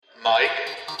Mike,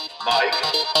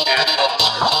 and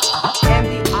Oscar.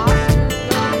 And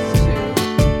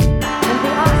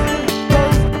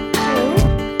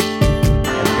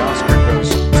the Oscar goes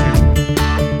to... And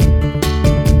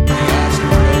the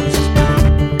Oscar goes to...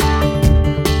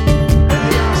 And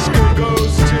the Oscar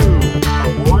goes to...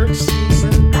 Award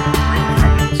season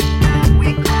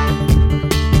recaps.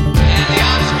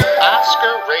 And the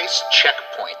Oscar race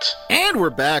checkpoint. And we're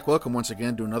back. Welcome once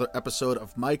again to another episode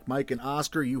of Mike, and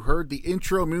Oscar. You heard the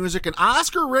intro music, an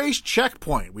Oscar race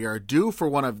checkpoint. We are due for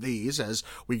one of these as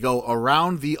we go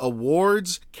around the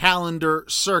awards calendar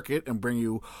circuit and bring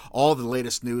you all the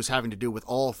latest news having to do with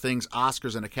all things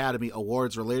Oscars and Academy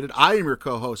Awards related. I am your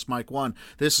co-host, Mike One.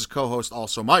 This is co-host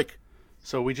also Mike.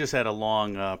 So we just had a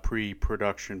long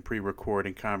pre-production,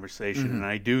 pre-recording conversation, and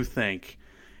I do think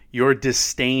your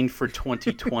disdain for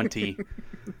 2020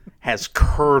 has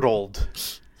curdled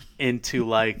into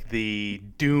like the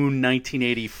Dune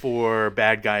 1984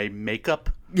 bad guy makeup.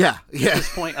 Yeah. At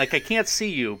this point, like I can't see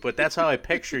you, but that's how I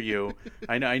picture you.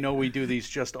 I know we do these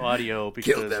just audio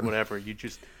because whatever you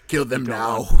just Kill them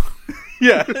now.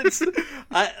 Yeah,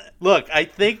 I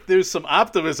think there's some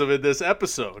optimism in this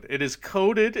episode. It is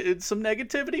coded in some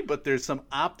negativity, but there's some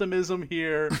optimism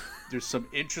here. There's some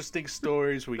interesting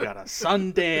stories. We got a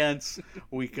Sundance.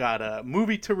 We got a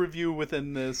movie to review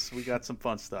within this. We got some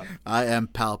fun stuff. I am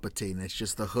Palpatine. It's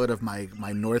just the hood of my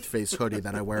North Face hoodie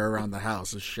that I wear around the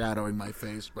house is shadowing my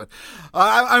face. But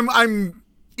I'm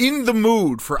in the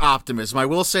mood for optimism. I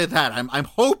will say that. I'm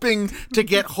hoping to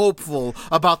get hopeful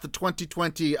about the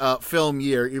 2020 film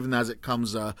year, even as it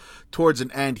comes towards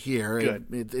an end here.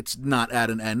 It's not at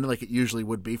an end like it usually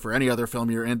would be for any other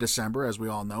film year in December. As we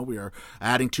all know, we are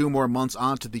adding 2 more months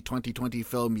onto the 2020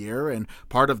 film year, and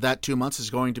part of that 2 months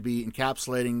is going to be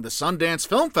encapsulating the Sundance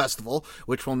Film Festival,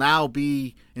 which will now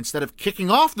be, instead of kicking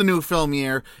off the new film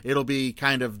year, it'll be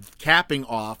kind of capping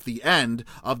off the end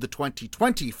of the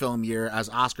 2020 film year, as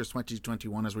Oscars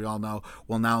 2021, as we all know,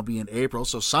 will now be in April.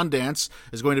 So Sundance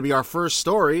is going to be our first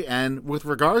story, and with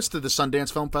regards to the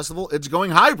Sundance Film Festival, it's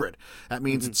going hybrid. That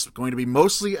means it's going to be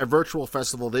mostly a virtual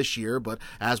festival this year, but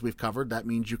as we've covered, that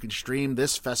means you can stream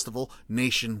this festival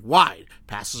nationwide.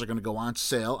 Passes are going to go on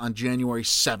sale on January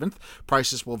 7th.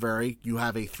 Prices will vary. You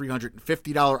have a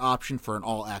 $350 option for an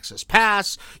all-access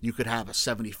pass. You could have a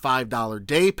 $75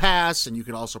 day pass, and you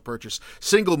could also purchase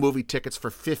single movie tickets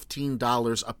for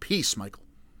 $15 a piece, Michael.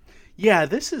 Yeah,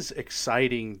 this is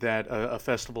exciting that a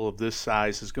festival of this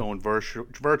size is going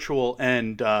virtual,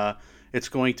 and it's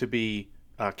going to be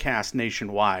cast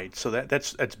nationwide. So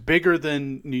that's bigger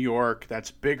than New York. That's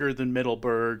bigger than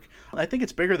Middleburg. I think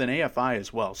it's bigger than AFI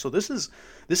as well. So this is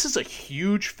a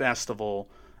huge festival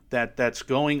that's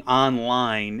going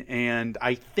online, and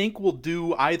I think we'll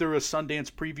do either a Sundance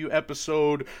preview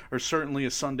episode or certainly a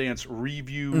Sundance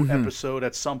review episode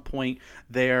at some point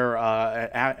there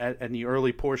in the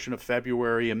early portion of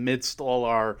February, amidst all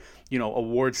our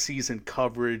award season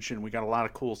coverage, and we got a lot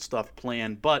of cool stuff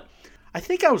planned. But I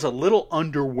think I was a little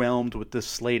underwhelmed with this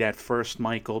slate at first,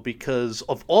 Michael, because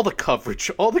of all the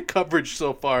coverage. All the coverage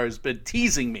so far has been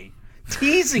teasing me,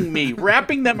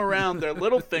 wrapping them around their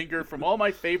little finger from all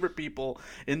my favorite people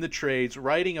in the trades,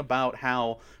 writing about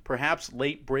how perhaps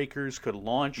late breakers could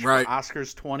launch for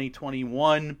Oscars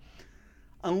 2021.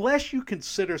 Unless you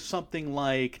consider something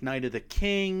like Night of the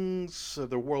Kings,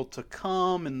 The World to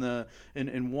Come, in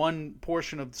one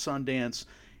portion of Sundance,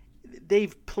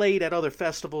 they've played at other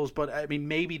festivals, but I mean,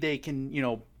 maybe they can,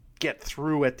 get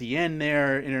through at the end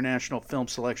there. International Film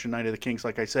Selection, Night of the Kings,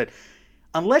 like I said.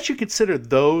 Unless you consider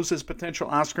those as potential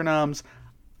Oscar noms,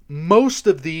 most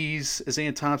of these, as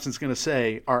Ann Thompson's going to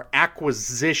say, are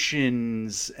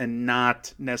acquisitions and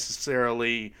not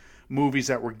necessarily movies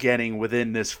that we're getting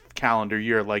within this calendar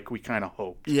year like we kind of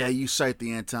hoped. Yeah, you cite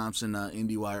the Ann Thompson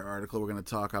IndieWire article. We're going to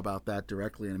talk about that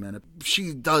directly in a minute.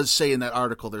 She does say in that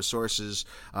article there's sources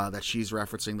that she's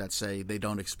referencing that say they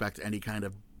don't expect any kind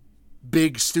of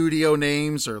big studio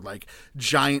names or like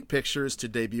giant pictures to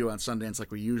debut on Sundance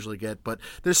like we usually get, but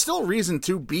there's still reason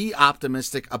to be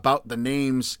optimistic about the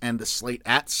names and the slate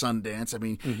at Sundance. I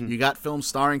mean, you got films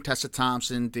starring Tessa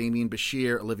Thompson, Damien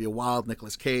Bashir, Olivia Wilde,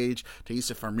 Nicolas Cage,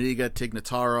 Taissa Farmiga, Tig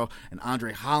Notaro, and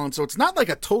Andre Holland. So it's not like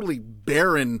a totally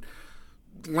barren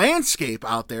landscape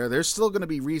out there. There's still going to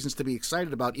be reasons to be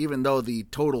excited about, even though the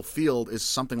total field is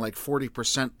something like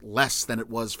 40% less than it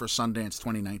was for Sundance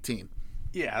 2019.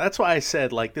 Yeah, that's why I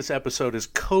said, this episode is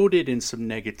coated in some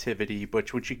negativity,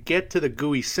 but when you get to the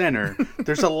gooey center,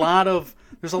 there's a lot of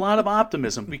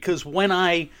optimism, because when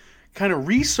I kind of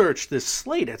researched this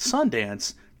slate at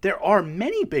Sundance, there are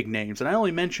many big names, and I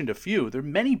only mentioned a few. There are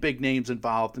many big names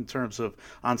involved in terms of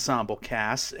ensemble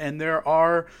casts, and there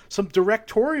are some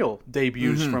directorial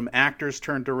debuts from actors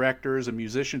turned directors and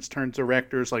musicians turned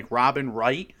directors, like Robin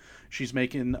Wright. She's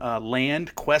making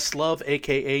Land, Questlove,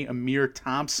 a.k.a. Amir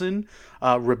Thompson,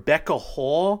 Rebecca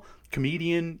Hall,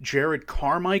 comedian Jared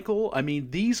Carmichael. I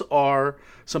mean, these are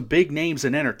some big names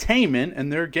in entertainment,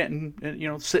 and they're getting,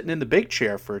 sitting in the big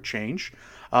chair for a change.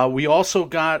 We also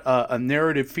got a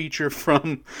narrative feature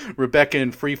from Rebecca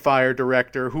and Free Fire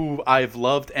director, who I've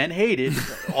loved and hated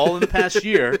all in the past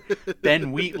year,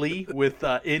 Ben Wheatley with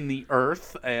In the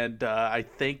Earth, and I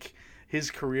think his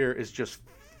career is just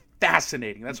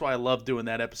fascinating. That's why I love doing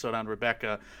that episode on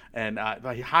Rebecca. And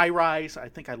High Rise, I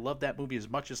think I love that movie as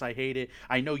much as I hate it.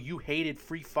 I know you hated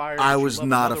Free Fire. I was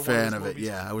not a fan of it.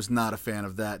 Yeah, I was not a fan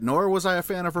of that. Nor was I a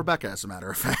fan of Rebecca, as a matter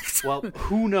of fact. Well,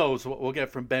 who knows what we'll get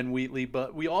from Ben Wheatley.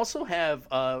 But we also have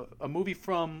a movie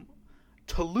from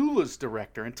Tallulah's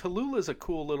director, and Tallulah is a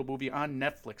cool little movie on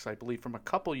Netflix, I believe, from a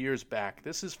couple years back.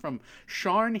 This is from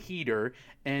Sian Heder,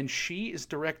 and she is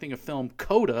directing a film,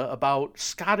 Coda, about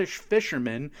Scottish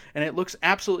fishermen, and it looks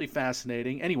absolutely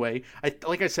fascinating. Anyway,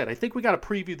 like I said, I think we got to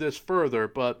preview this further,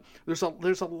 but there's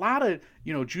a lot of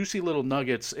juicy little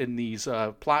nuggets in these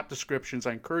plot descriptions.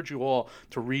 I encourage you all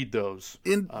to read those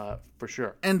for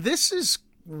sure. And this is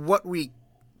what we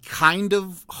kind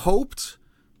of hoped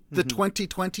the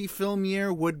 2020 film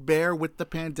year would bear with the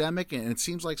pandemic, and it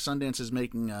seems like Sundance is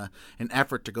making an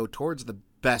effort to go towards the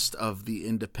best of the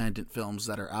independent films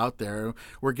that are out there.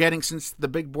 We're getting, since the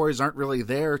big boys aren't really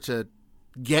there to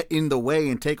get in the way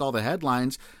and take all the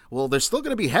headlines, well, there's still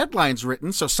going to be headlines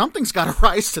written, so something's got to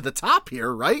rise to the top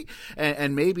here, right?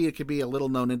 And maybe it could be a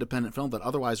little-known independent film that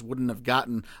otherwise wouldn't have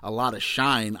gotten a lot of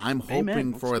shine. I'm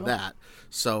hoping for that.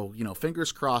 So,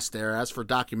 fingers crossed there. As for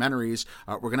documentaries,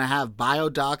 we're going to have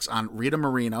biodocs on Rita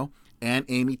Moreno and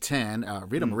Amy Tan.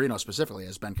 Rita Moreno specifically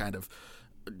has been kind of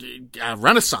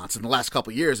renaissance in the last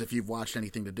couple of years. If you've watched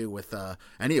anything to do with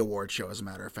any award show, as a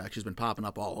matter of fact, she's been popping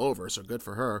up all over, so good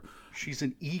for her. She's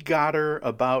an EGOTer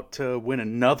about to win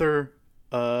another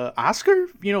Oscar,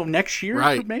 next year,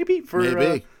 right? Maybe.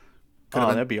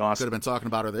 That'd be awesome. Could have been talking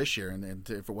about her this year, and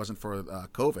if it wasn't for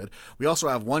COVID. We also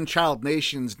have One Child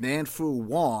Nation's Nan-Fu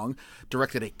Wong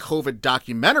directed a COVID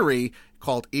documentary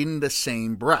called In the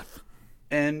Same Breath.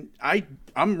 And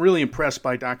I'm really impressed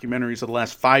by documentaries of the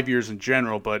last 5 years in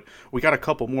general, but we got a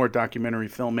couple more documentary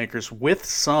filmmakers with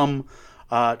some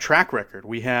track record.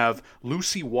 We have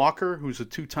Lucy Walker, who's a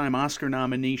 2-time Oscar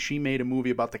nominee. She made a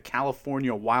movie about the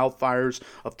California wildfires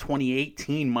of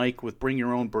 2018, Mike, with Bring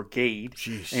Your Own Brigade.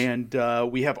 Jeez. And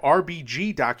we have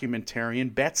RBG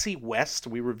documentarian Betsy West.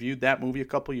 We reviewed that movie a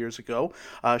couple years ago.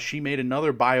 She made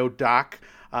another biodoc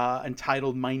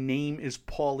entitled My Name is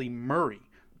Paulie Murray.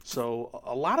 So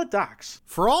a lot of docs.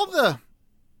 For all the,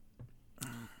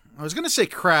 I was going to say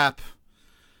crap.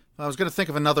 I was going to think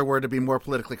of another word to be more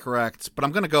politically correct, but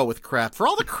I'm going to go with crap. For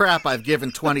all the crap I've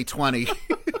given 2020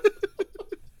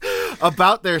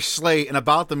 about their slate and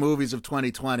about the movies of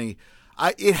 2020,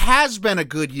 it has been a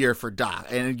good year for doc,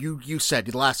 and you said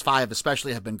the last 5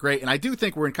 especially have been great, and I do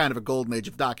think we're in kind of a golden age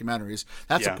of documentaries.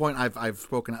 That's a point I've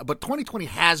spoken of. But 2020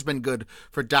 has been good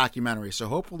for documentaries, so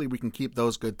hopefully we can keep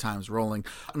those good times rolling.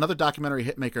 Another documentary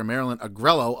hitmaker, Marilyn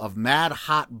Agrello of Mad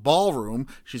Hot Ballroom.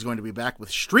 She's going to be back with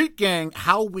Street Gang,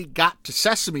 How We Got to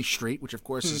Sesame Street, which of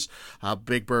course is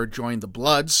Big Bird Joined the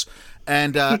Bloods.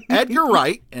 And Edgar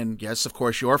Wright, and yes, of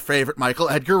course, your favorite, Michael,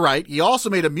 Edgar Wright, he also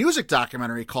made a music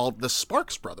documentary called The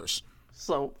Sparks Brothers.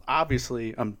 So,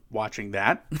 obviously, I'm watching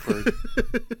that.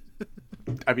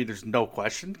 I mean, there's no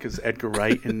question, because Edgar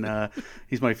Wright, and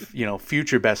he's my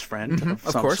future best friend of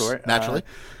some course, sort. Naturally.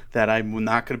 That I'm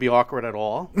not going to be awkward at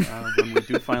all when we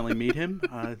do finally meet him.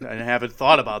 I haven't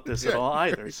thought about this at all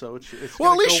either. So it's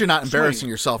well, at least you're not embarrassing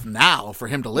yourself now for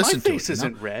him to listen to. My face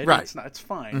isn't red. Right. It's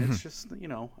fine. It's just, I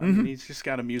mean, he's just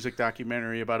got a music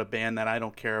documentary about a band that I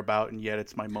don't care about, and yet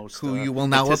it's my most who you will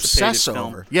now obsess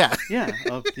over. Yeah. Yeah,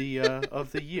 of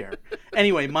the year.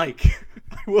 Anyway, Mike,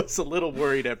 I was a little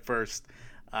worried at first.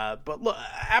 But look,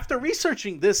 after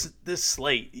researching this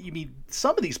slate, you mean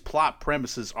some of these plot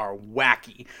premises are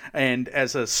wacky. And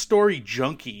as a story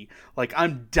junkie, like,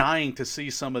 I'm dying to see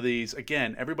some of these.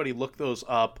 Again, everybody look those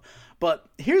up. But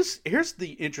here's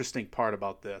the interesting part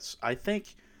about this. I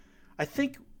think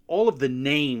all of the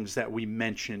names that we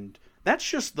mentioned, that's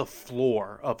just the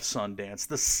floor of Sundance.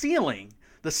 The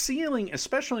ceiling,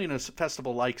 especially in a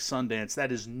festival like Sundance,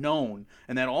 that is known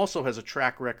and that also has a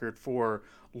track record for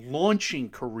launching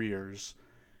careers,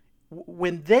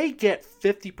 when they get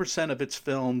 50% of its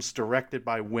films directed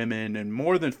by women and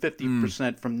more than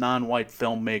 50% from non-white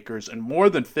filmmakers and more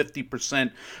than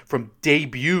 50% from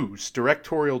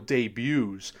directorial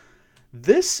debuts,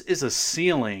 this is a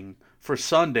ceiling for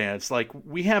Sundance like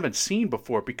we haven't seen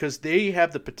before, because they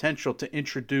have the potential to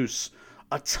introduce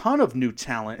a ton of new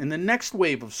talent and the next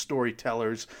wave of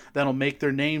storytellers that'll make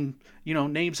their names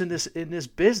in this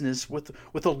business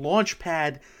with a launch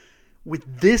pad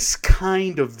with this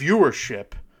kind of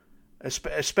viewership,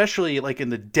 especially like in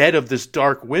the dead of this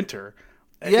dark winter.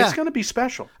 Yeah. It's going to be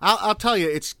special. I'll tell you,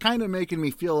 it's kind of making me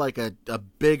feel like a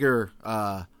bigger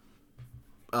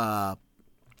bad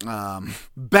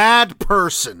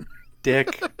person.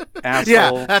 Dick, asshole.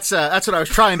 Yeah, that's what I was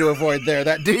trying to avoid there.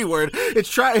 That D word.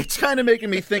 It's kind of making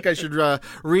me think I should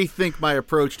rethink my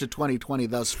approach to 2020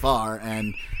 thus far,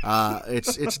 and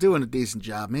it's doing a decent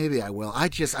job. Maybe I will.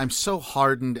 I'm so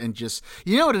hardened and just,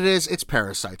 you know what it is? It's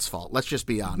Parasite's fault. Let's just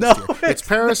be honest here. It's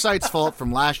Parasite's fault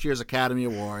from last year's Academy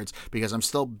Awards, because I'm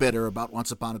still bitter about Once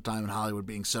Upon a Time in Hollywood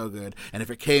being so good, and if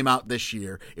it came out this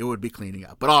year, it would be cleaning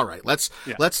up. But all right, let's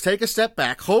take a step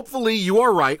back. Hopefully you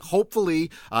are right. Hopefully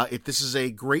this is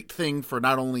a great thing for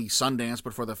not only Sundance,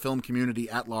 but for the film community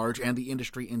at large and the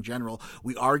industry in general.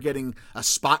 We are getting a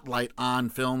spotlight on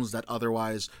films that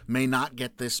otherwise may not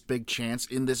get this big chance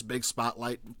in this big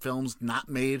spotlight. Films not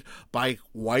made by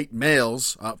white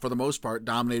males, for the most part,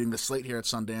 dominating the slate here at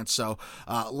Sundance. So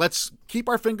let's keep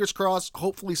our fingers crossed.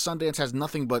 Hopefully Sundance has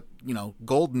nothing but,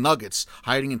 gold nuggets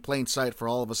hiding in plain sight for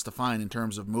all of us to find in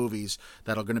terms of movies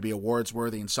that are going to be awards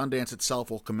worthy. And Sundance itself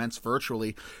will commence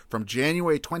virtually from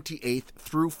January 28th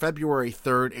through February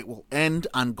 3rd. It will end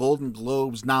on Golden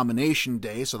Globes nomination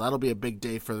day, so that'll be a big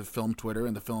day for the film Twitter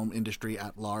and the film industry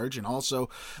at large, and also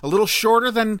a little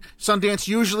shorter than Sundance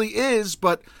usually is,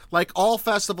 but like all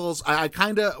festivals,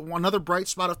 another bright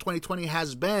spot of 2020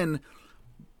 has been,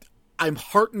 I'm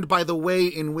heartened by the way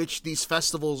in which these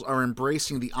festivals are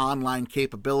embracing the online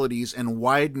capabilities and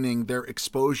widening their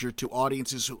exposure to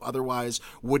audiences who otherwise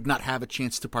would not have a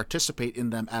chance to participate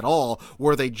in them at all,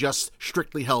 were they just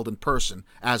strictly held in person,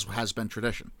 as has been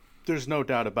tradition. There's no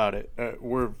doubt about it.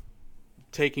 We're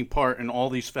taking part in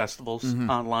all these festivals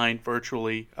online,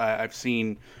 virtually. I've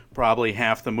seen probably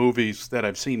half the movies that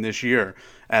I've seen this year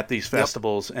at these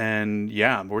festivals, and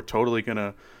yeah, we're totally going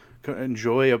to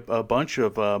enjoy a bunch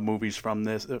of movies from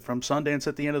Sundance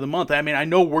at the end of the month. I mean, I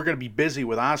know we're going to be busy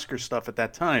with Oscar stuff at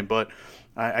that time, but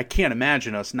I can't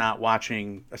imagine us not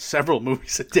watching several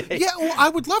movies a day. Yeah, well, I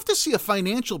would love to see a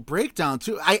financial breakdown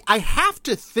too. I have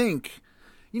to think,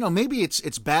 maybe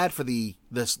it's bad for the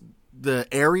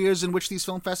areas in which these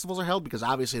film festivals are held, because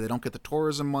obviously they don't get the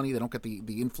tourism money, they don't get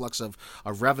the influx of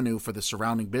revenue for the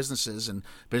surrounding businesses, and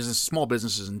small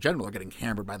businesses in general are getting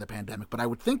hammered by the pandemic. But I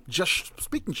would think, just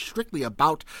speaking strictly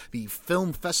about the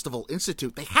Film Festival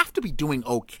Institute, they have to be doing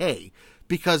okay,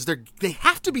 because they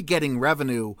have to be getting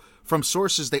revenue from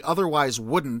sources they otherwise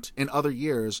wouldn't in other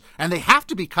years, and they have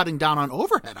to be cutting down on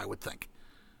overhead, I would think.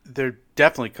 They're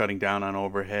definitely cutting down on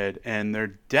overhead, and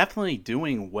they're definitely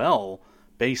doing well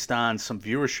based on some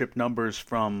viewership numbers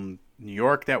from New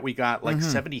York that we got, like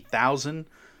 70,000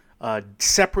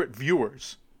 separate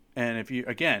viewers. And if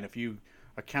you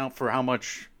account for how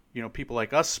much people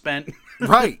like us spent,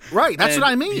 right, that's what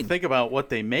I mean. You think about what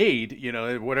they made,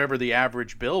 whatever the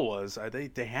average bill was,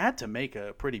 they had to make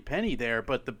a pretty penny there.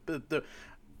 But the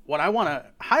what I want to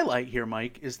highlight here,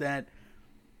 Mike, is that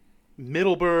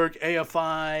Middleburg,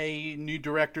 AFI, new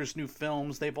directors, new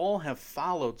films, they've all have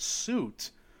followed suit,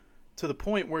 to the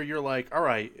point where you're like, all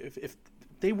right, if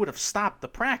they would have stopped the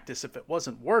practice if it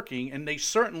wasn't working, and they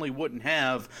certainly wouldn't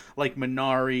have, like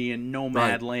Minari and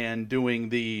Nomadland doing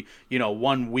the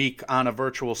 1 week on a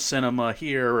virtual cinema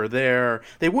here or there.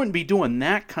 They wouldn't be doing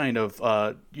that kind of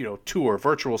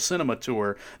virtual cinema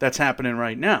tour that's happening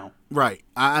right now. Right.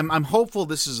 I'm hopeful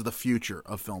this is the future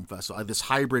of film festival, this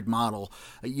hybrid model.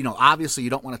 Obviously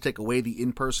you don't want to take away the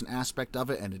in-person aspect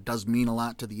of it, and it does mean a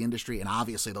lot to the industry, and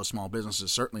obviously those small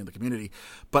businesses, certainly in the community.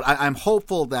 But I'm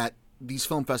hopeful that these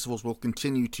film festivals will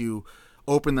continue to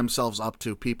open themselves up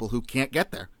to people who can't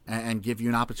get there and give you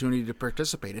an opportunity to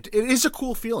participate. It is a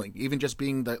cool feeling, even just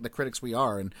being the critics we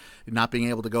are and not being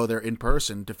able to go there in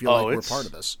person, to feel like we're part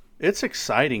of this. It's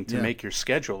exciting to make your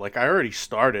schedule. Like, I already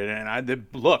started, and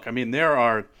there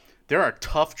are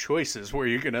tough choices where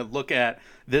you're going to look at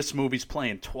this movie's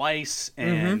playing twice,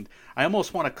 and I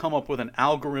almost want to come up with an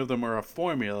algorithm or a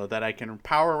formula that I can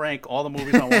power rank all the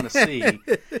movies I want to see,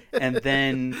 and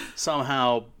then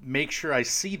somehow make sure I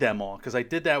see them all. Because I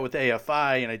did that with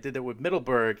AFI, and I did that with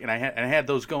Middleburg, and I had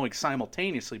those going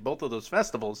simultaneously, both of those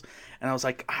festivals. And I was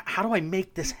like, how do I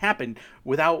make this happen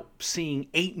without seeing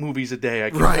 8 movies a day?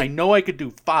 I know I could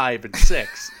do 5 and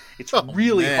 6. It's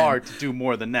really hard to do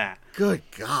more than that. Good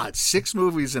God, 6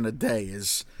 movies in a day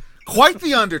is quite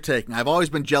the undertaking. I've always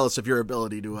been jealous of your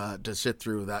ability to sit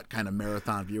through that kind of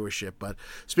marathon viewership. But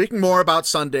speaking more about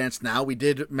Sundance now, we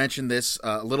did mention this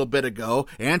a little bit ago.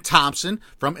 Ann Thompson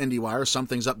from IndieWire summed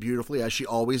things up beautifully, as she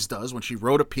always does, when she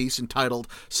wrote a piece entitled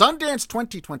 "Sundance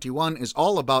 2021 is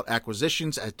all about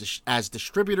acquisitions as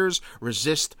distributors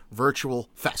resist virtual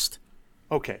fest."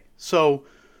 Okay, so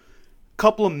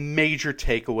couple of major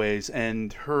takeaways,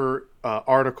 and her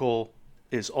article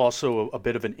is also a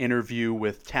bit of an interview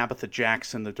with Tabitha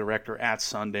Jackson, the director at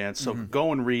Sundance. So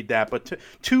go and read that. But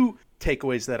two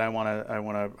takeaways that I want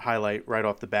to highlight right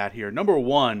off the bat here. Number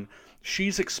one,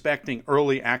 she's expecting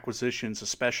early acquisitions,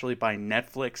 especially by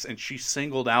Netflix, and she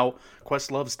singled out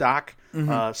Questlove's doc,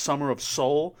 Summer of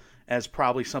Soul, as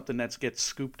probably something that gets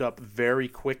scooped up very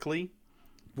quickly.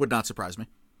 Would not surprise me.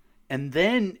 And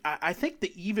then I think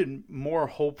the even more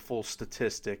hopeful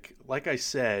statistic, like I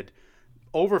said,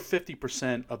 over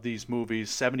 50% of these movies,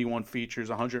 71 features,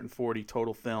 140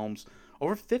 total films,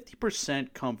 over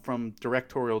 50% come from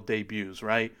directorial debuts,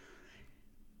 right?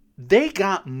 They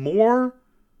got more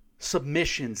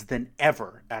submissions than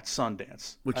ever at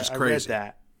Sundance. Which is I crazy. read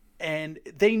that. And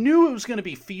they knew it was going to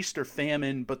be feast or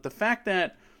famine, but the fact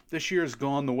that this year has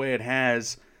gone the way it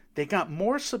has, they got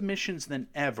more submissions than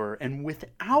ever, and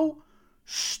without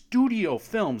studio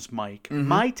films, Mike,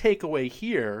 my takeaway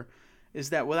here is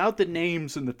that without the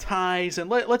names and the ties, and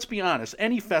let's be honest,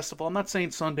 any festival, I'm not saying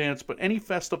Sundance, but any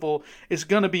festival is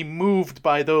going to be moved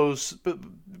by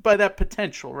that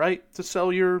potential, right, to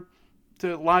sell your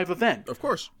live event. Of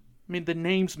course. I mean, the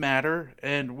names matter,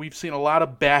 and we've seen a lot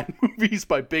of bad movies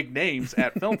by big names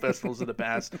at film festivals in the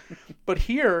past, but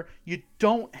here you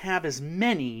don't have as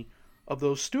many of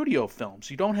those studio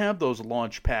films. You don't have those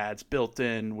launch pads built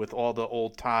in with all the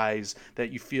old ties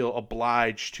that you feel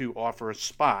obliged to offer a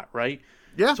spot, right?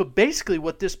 Yeah. So basically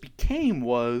what this became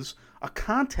was a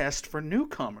contest for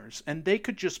newcomers, and they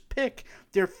could just pick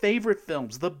their favorite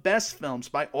films, the best films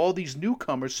by all these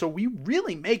newcomers. So we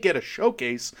really may get a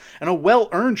showcase, and a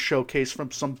well-earned showcase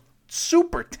from some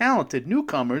super talented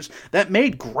newcomers that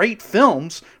made great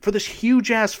films for this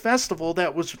huge-ass festival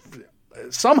that was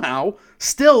somehow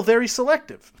still very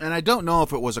selective. And I don't know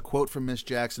if it was a quote from Miss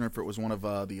Jackson or if it was one of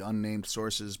the unnamed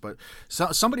sources, but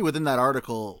somebody within that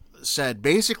article said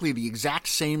basically the exact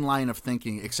same line of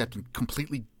thinking, except in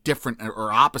completely different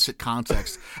or opposite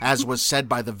context, as was said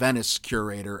by the Venice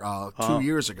curator 2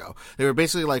 years ago. They were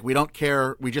basically like, we don't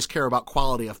care, we just care about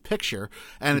quality of picture.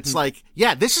 And it's like,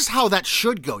 yeah, this is how that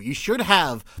should go. You should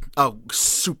have a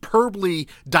superbly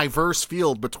diverse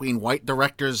field between white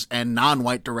directors and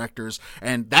non-white directors,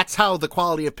 and that's how the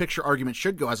quality of picture argument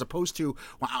should go, as opposed to,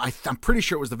 well, I'm pretty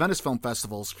sure it was the Venice Film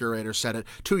Festival's curator said it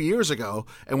 2 years ago,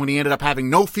 and when he ended up having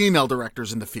no female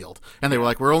directors in the field, and they were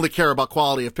like, we only care about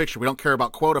quality of picture, we don't care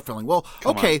about quota filling. Well,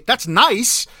 okay, that's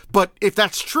nice, but if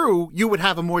that's true, you would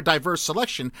have a more diverse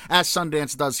selection, as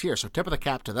Sundance does here, so tip of the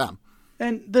cap to them.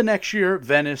 And the next year,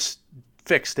 Venice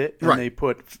fixed it, and they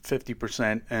put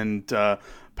 50%, and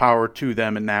power to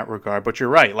them in that regard. But you're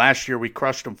right. Last year we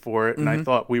crushed them for it, and I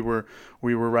thought we were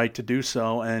right to do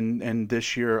so. And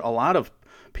this year, a lot of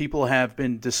people have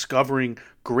been discovering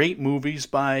great movies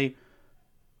by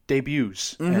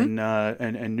debuts and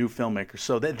new filmmakers.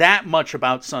 So that much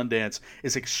about Sundance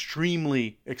is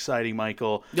extremely exciting,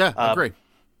 Michael. Yeah, I agree.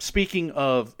 Speaking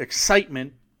of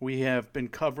excitement, we have been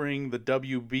covering the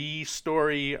WB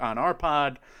story on our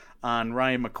pod, on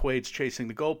Ryan McQuaid's Chasing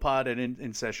the Gold Pod and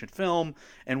In Session Film,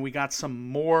 and we got some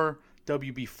more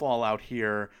WB fallout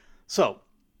here. So,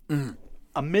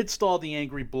 amidst all the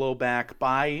angry blowback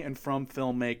by and from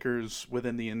filmmakers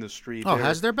within the industry. Oh,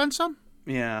 has there been some?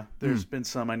 Yeah, there's been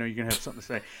some. I know you're going to have something to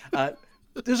say.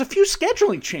 There's a few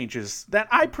scheduling changes that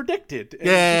I predicted.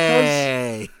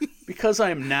 Yay! Because I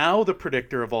am now the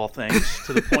predictor of all things,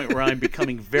 to the point where I'm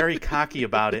becoming very cocky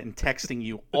about it and texting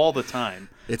you all the time.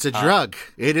 It's a drug.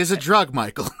 It is a drug,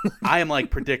 Michael. I am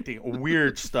like predicting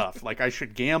weird stuff. Like I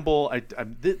should gamble.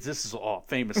 This is all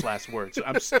famous last words.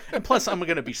 And plus, I'm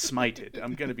going to be smited.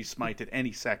 I'm going to be smited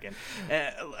any second.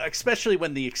 Especially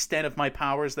when the extent of my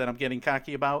powers that I'm getting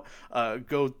cocky about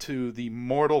go to the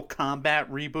Mortal Kombat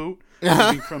reboot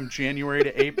moving from January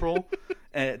to April.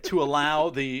 to allow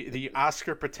the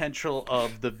Oscar potential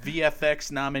of the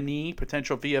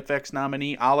potential VFX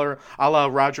nominee, a la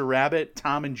Roger Rabbit,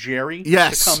 Tom and Jerry,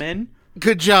 Yes. to come in.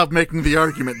 Good job making the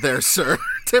argument there, sir.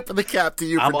 Tip of the cap to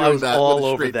you for I doing was that. all with a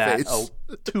over straight that. face. Oh,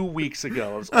 2 weeks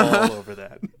ago, I was all over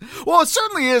that. Well, it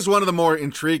certainly is one of the more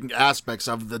intriguing aspects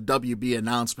of the WB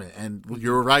announcement. And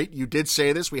you're right, you did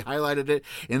say this. We highlighted it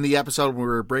in the episode when we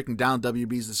were breaking down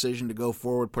WB's decision to go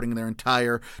forward, putting their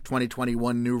entire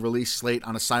 2021 new release slate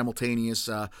on a simultaneous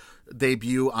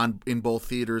debut in both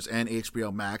theaters and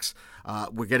HBO Max.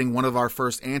 We're getting one of our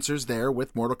first answers there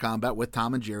with Mortal Kombat, with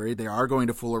Tom and Jerry. They are going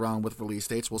to fool around with release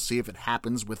dates. We'll see if it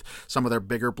happens with some of their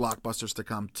bigger blockbusters to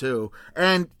come too.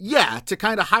 And yeah, to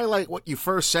kind of highlight what you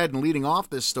first said and leading off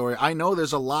this story, I know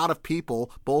there's a lot of people,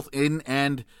 both in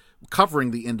and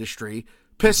covering the industry,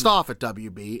 pissed off at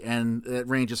WB, and it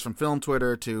ranges from film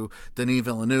Twitter to Denis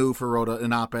Villeneuve, who wrote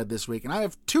an op-ed this week. And I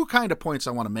have two kind of points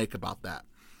I want to make about that.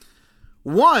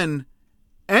 One,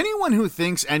 anyone who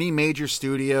thinks any major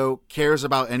studio cares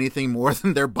about anything more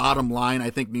than their bottom line, I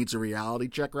think needs a reality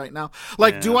check right now.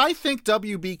 Like, do I think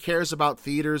WB cares about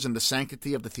theaters and the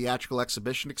sanctity of the theatrical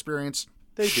exhibition experience?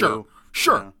 They Sure. do.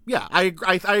 Sure. Yeah, I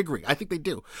agree. I think they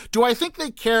do. Do I think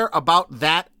they care about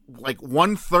that like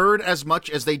 1/3 as much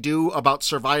as they do about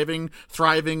surviving,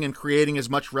 thriving, and creating as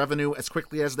much revenue as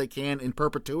quickly as they can in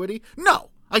perpetuity? No,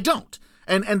 I don't.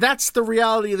 And that's the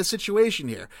reality of the situation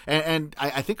here. And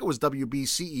I think it was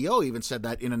WB's CEO even said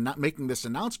that in making this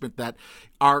announcement, that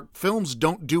our films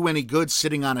don't do any good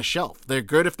sitting on a shelf. They're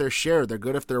good if they're shared. They're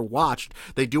good if they're watched.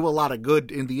 They do a lot of good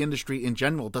in the industry in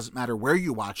general. It doesn't matter where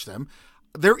you watch them.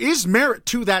 There is merit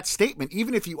to that statement,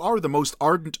 even if you are the most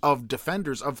ardent of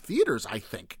defenders of theaters, I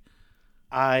think.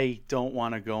 I don't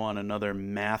want to go on another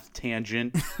math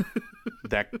tangent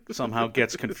that somehow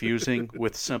gets confusing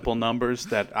with simple numbers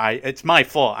it's my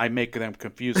fault. I make them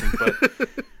confusing, but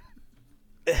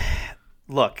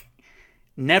look,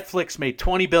 Netflix made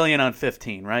 $20 billion on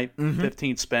 15, right?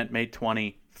 15 spent, made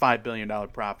 20, $5 billion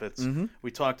profits.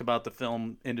 We talked about the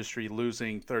film industry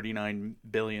losing $39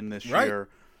 billion this year.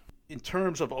 In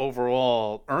terms of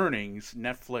overall earnings,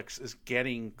 Netflix is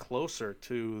getting closer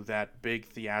to that big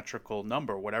theatrical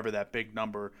number, whatever that big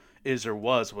number is or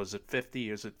was. Was it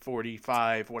 50? Is it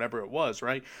 45? Whatever it was,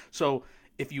 right? So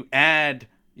if you add,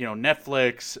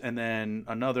 Netflix and then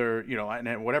another, and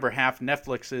then whatever half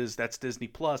Netflix is, that's Disney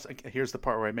Plus. Here's the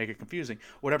part where I make it confusing.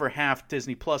 Whatever half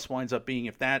Disney Plus winds up being,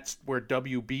 if that's where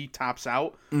WB tops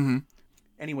out.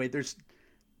 Anyway, there's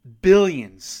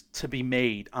billions to be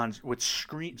made with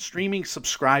streaming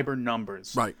subscriber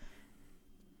numbers. Right.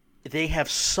 They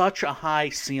have such a high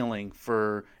ceiling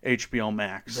for HBO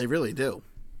Max. They really do.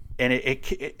 And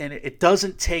it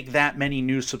doesn't take that many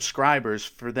new subscribers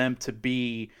for them to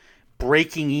be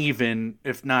breaking even,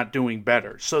 if not doing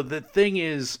better. So the thing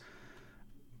is,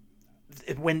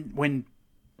 when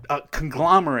a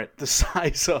conglomerate the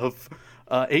size of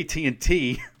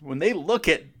AT&T, when they look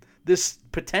at this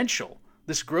potential,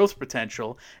 this growth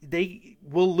potential, they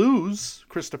will lose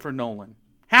Christopher Nolan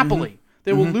happily.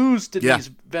 They will lose Denis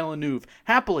Villeneuve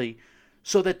happily,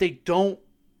 so that they don't.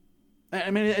 I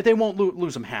mean, they won't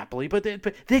lose them happily, but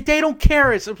they don't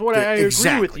care. Is what I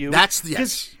agree with you. That's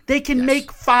yes. They can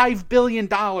make $5 billion.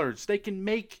 They can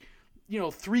make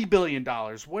 $3 billion.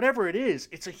 Whatever it is,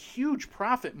 it's a huge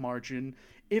profit margin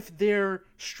if their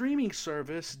streaming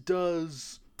service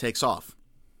takes off.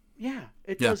 Yeah,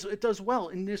 it does. It does well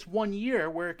in this 1 year,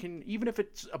 where it can, even if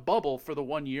it's a bubble for the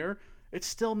 1 year, it's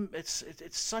still it's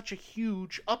such a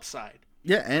huge upside.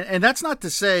 Yeah, and that's not to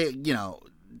say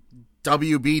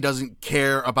WB doesn't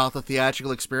care about the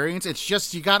theatrical experience. It's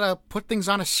just you got to put things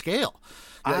on a scale.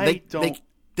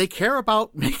 They care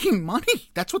about making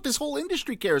money. That's what this whole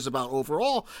industry cares about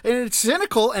overall. And it's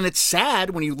cynical and it's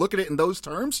sad when you look at it in those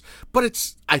terms,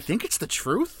 but I think it's the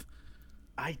truth.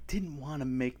 I didn't want to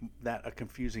make that a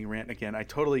confusing rant again. I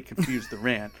totally confused the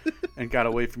rant and got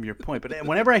away from your point. But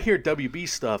whenever I hear WB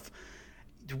stuff,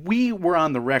 we were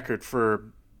on the record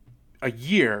for a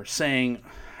year saying,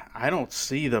 I don't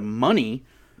see the money,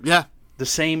 the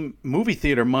same movie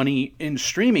theater money in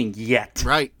streaming yet.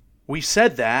 Right. We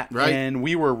said that, right. And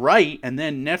we were right. And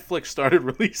then Netflix started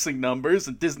releasing numbers,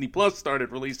 and Disney Plus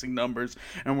started releasing numbers,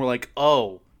 and we're like,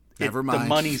 oh, never mind. The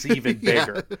money's even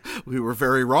bigger. We were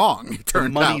very wrong. It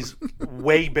turned out. The money's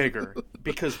way bigger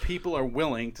because people are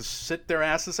willing to sit their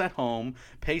asses at home,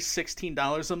 pay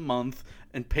 $16 a month,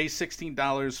 and pay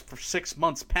 $16 for 6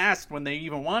 months past when they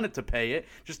even wanted to pay it.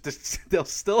 They'll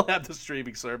still have the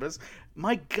streaming service.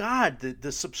 My God,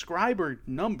 the subscriber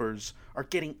numbers are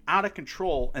getting out of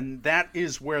control, and that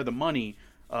is where the money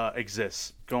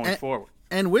exists going forward.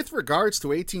 And with regards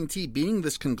to AT&T being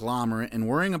this conglomerate and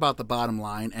worrying about the bottom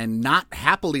line and not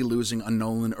happily losing a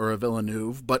Nolan or a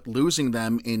Villeneuve, but losing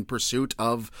them in pursuit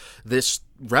of this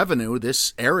revenue,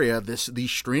 this area,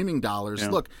 these streaming dollars.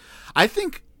 Look, I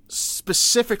think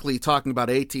specifically talking about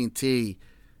AT&T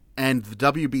and the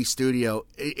WB studio,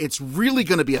 it's really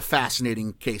going to be a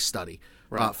fascinating case study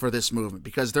for this movement,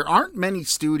 because there aren't many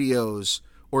studios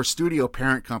or studio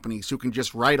parent companies who can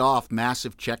just write off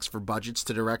massive checks for budgets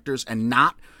to directors and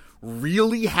not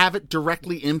really have it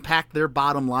directly impact their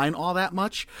bottom line all that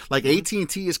much. Like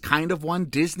AT&T is kind of one,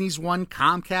 Disney's one,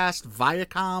 Comcast,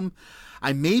 Viacom.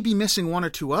 I may be missing one or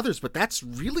two others, but that's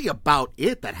really about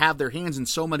it, that have their hands in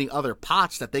so many other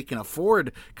pots that they can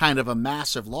afford kind of a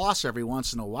massive loss every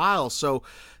once in a while. So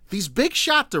these big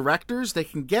shot directors, they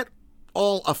can get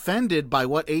all offended by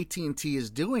what AT&T is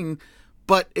doing,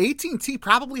 but AT&T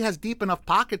probably has deep enough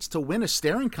pockets to win a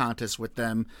staring contest with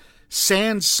them,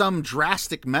 sans some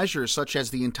drastic measures such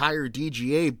as the entire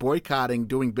DGA boycotting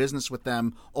doing business with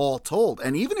them all told.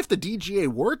 And even if the DGA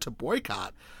were to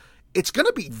boycott, it's going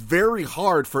to be very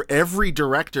hard for every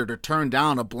director to turn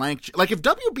down a blank. Like if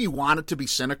WB wanted to be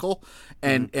cynical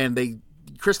and they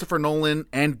Christopher Nolan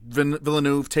and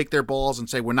Villeneuve take their balls and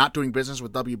say, we're not doing business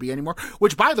with WB anymore,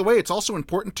 which, by the way, it's also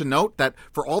important to note that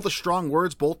for all the strong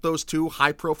words both those two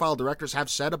high-profile directors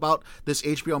have said about this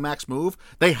HBO Max move,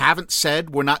 they haven't said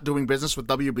we're not doing business with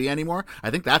WB anymore. I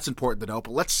think that's important to note.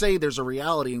 But let's say there's a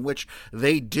reality in which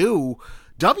they do.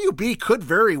 WB could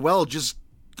very well just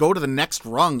go to the next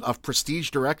rung of prestige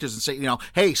directors and say,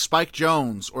 hey, Spike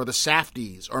Jonze or the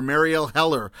Safdies or Marielle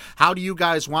Heller, how do you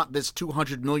guys want this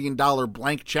 $200 million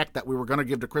blank check that we were going to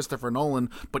give to Christopher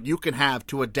Nolan, but you can have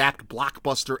to adapt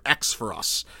Blockbuster X for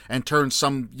us and turn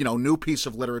some, new piece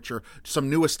of literature, some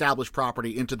new established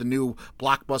property into the new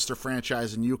Blockbuster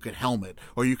franchise, and you could helm it.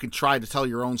 Or you can try to tell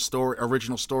your own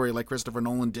original story like Christopher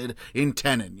Nolan did in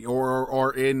Tenet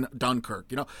or in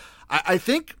Dunkirk. I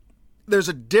think there's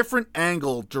a different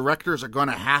angle directors are going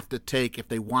to have to take if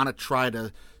they want to try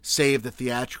to save the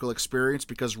theatrical experience,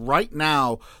 because right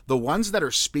now the ones that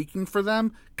are speaking for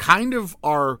them kind of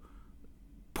are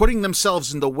putting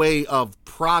themselves in the way of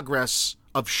progress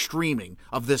of streaming,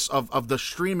 of the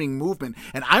streaming movement.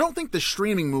 And I don't think the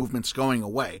streaming movement's going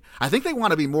away. I think they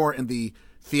want to be more in the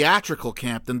theatrical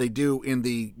camp than they do in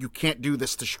the you can't do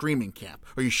this to streaming camp,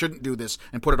 or you shouldn't do this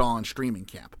and put it all on streaming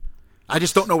camp. I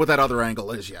just don't know what that other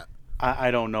angle is yet.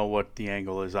 I don't know what the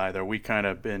angle is either. We kind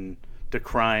of been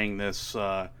decrying this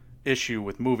issue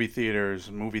with movie theaters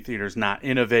not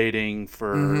innovating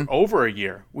for over a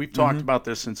year. We've talked about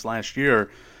this since last year,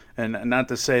 and not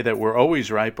to say that we're always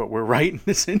right, but we're right in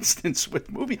this instance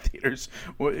with movie theaters.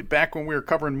 Back when we were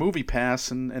covering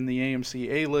MoviePass and the AMC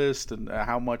A-list and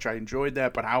how much I enjoyed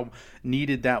that, but how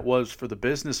needed that was for the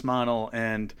business model.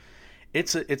 And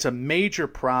it's a major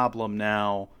problem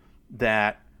now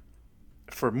that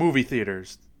for movie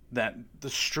theaters, that the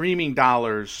streaming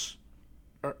dollars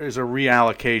is a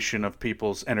reallocation of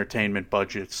people's entertainment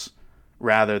budgets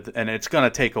and it's going to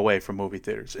take away from movie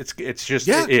theaters.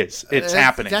 It's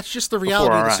happening. That's just the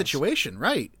reality of the situation,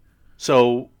 right?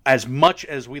 So as much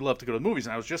as we love to go to the movies,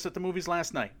 and I was just at the movies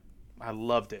last night, I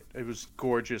loved it. It was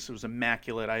gorgeous. It was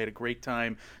immaculate. I had a great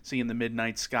time seeing The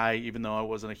Midnight Sky, even though I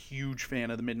wasn't a huge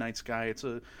fan of The Midnight Sky. It's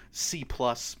a C+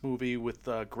 movie with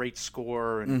a great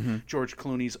score, and George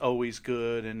Clooney's always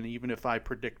good. And even if I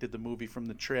predicted the movie from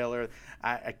the trailer,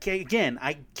 I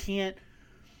can't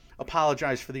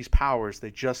apologize for these powers.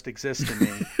 They just exist in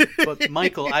me. But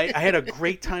Michael, I had a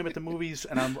great time at the movies,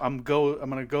 and I'm going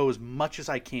to go as much as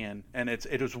I can. And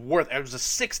it was worth. It was a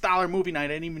 $6 movie night. I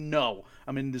didn't even know.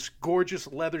 I'm in this gorgeous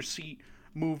leather seat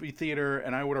movie theater,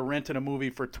 and I would have rented a movie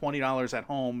for $20 at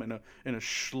home in a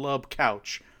schlub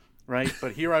couch, right?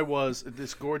 But here I was at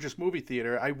this gorgeous movie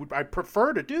theater. I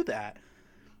prefer to do that.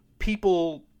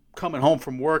 People coming home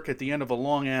from work at the end of a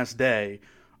long ass day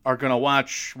are going to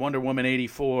watch Wonder Woman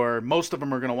 84. Most of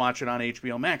them are going to watch it on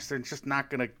HBO Max. They're just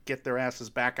not going to get their asses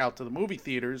back out to the movie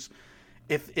theaters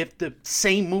if the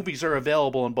same movies are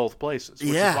available in both places,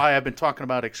 which is why I've been talking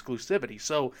about exclusivity.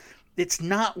 So it's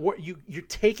not what you're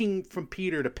taking from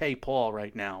Peter to pay Paul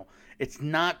right now. It's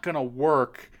not going to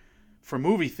work for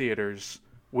movie theaters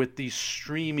with the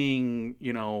streaming,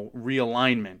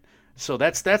 realignment. So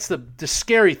that's the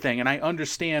scary thing, and I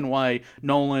understand why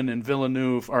Nolan and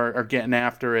Villeneuve are getting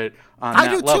after it on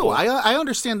that level. I do too. I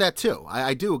understand that too.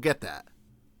 I do get that.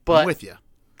 But I'm with you.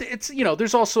 it's,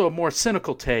 there's also a more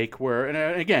cynical take where,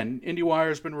 and again, IndieWire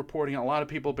has been reporting, a lot of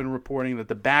people have been reporting that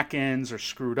the back ends are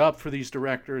screwed up for these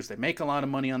directors. They make a lot of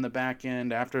money on the back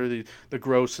end after the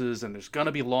grosses, and there's going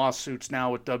to be lawsuits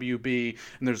now with WB.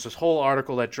 And there's this whole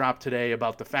article that dropped today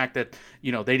about the fact that,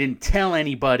 they didn't tell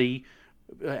anybody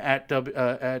at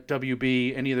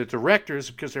WB, any of the directors,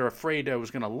 because they're afraid it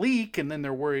was going to leak, and then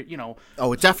they're worried,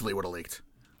 Oh, it definitely would have leaked.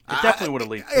 It definitely would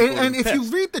have leaked. And if you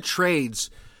read the trades,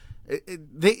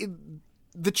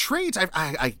 the trades,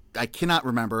 I cannot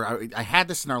remember. I had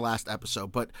this in our last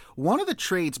episode, but one of the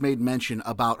trades made mention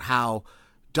about how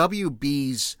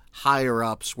WB's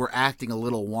higher-ups were acting a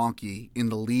little wonky in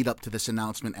the lead up to this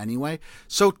announcement anyway.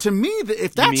 So to me,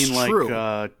 if that's true...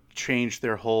 like change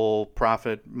their whole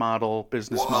profit model,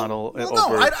 business model but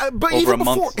over even a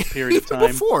month period of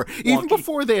time. Even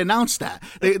before they announced that,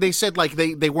 they said like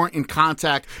they weren't in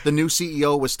contact. The new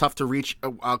CEO was tough to reach,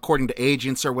 according to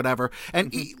agents or whatever.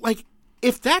 And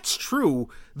if that's true,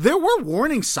 there were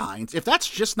warning signs. If that's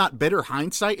just not bitter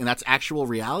hindsight and that's actual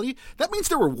reality, that means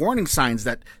there were warning signs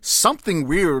that something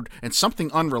weird and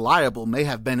something unreliable may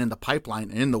have been in the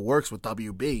pipeline and in the works with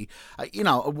WB.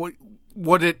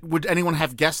 Would anyone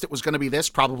have guessed it was going to be this?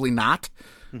 Probably not.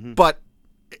 Mm-hmm. But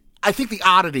I think the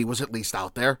oddity was at least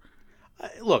out there.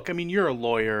 Look, I mean, you're a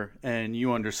lawyer, and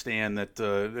you understand that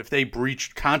if they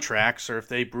breached contracts or if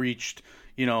they breached,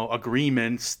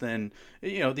 agreements, then,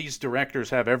 these directors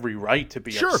have every right to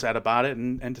be upset about it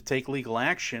and to take legal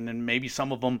action. And maybe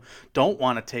some of them don't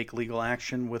want to take legal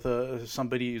action with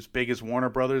somebody as big as Warner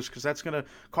Brothers, because that's going to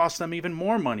cost them even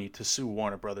more money to sue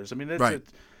Warner Brothers. I mean, right.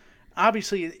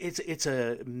 Obviously, it's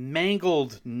a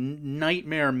mangled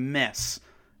nightmare mess,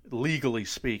 legally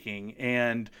speaking,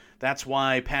 and that's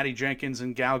why Patty Jenkins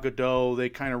and Gal Gadot, they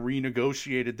kind of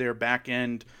renegotiated their back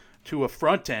end to a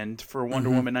front end for Wonder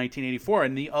Woman 1984,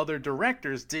 and the other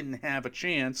directors didn't have a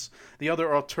chance. The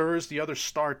other auteurs, the other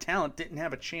star talent didn't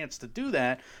have a chance to do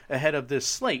that ahead of this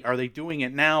slate. Are they doing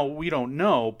it now? We don't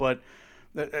know, but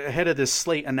ahead of this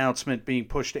slate announcement being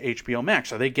pushed to HBO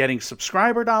Max, are they getting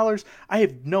subscriber dollars? I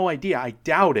have no idea. I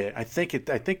doubt it. I think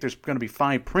there's going to be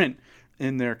fine print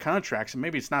in their contracts, and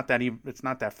maybe it's not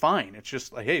that fine. It's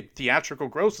just like, hey, theatrical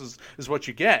grosses is what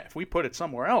you get. If we put it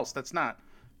somewhere else, that's not.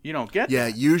 You don't get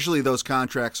that. Usually those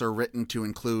contracts are written to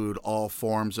include all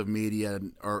forms of media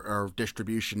or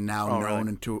distribution now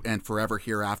known and forever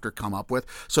hereafter come up with.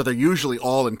 So they're usually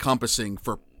all encompassing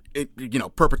for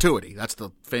perpetuity. That's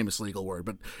the famous legal word,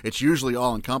 but it's usually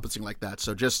all encompassing like that.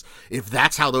 So just if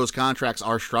that's how those contracts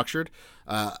are structured,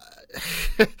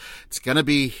 it's gonna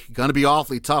be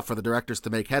awfully tough for the directors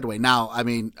to make headway. Now, I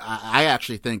mean, I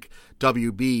actually think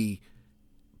WB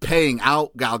paying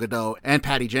out Gal Gadot and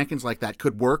Patty Jenkins like that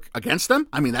could work against them.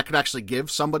 I mean, that could actually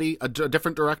give somebody a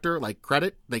different director like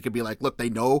credit. They could be like, look, they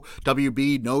know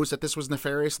WB knows that this was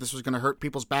nefarious. This was going to hurt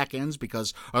people's back ends,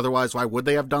 because otherwise, why would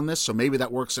they have done this? So maybe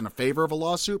that works in a favor of a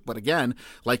lawsuit. But again,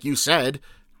 like you said,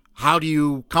 how do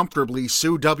you comfortably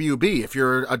sue WB if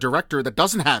you're a director that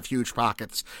doesn't have huge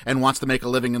pockets and wants to make a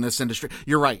living in this industry?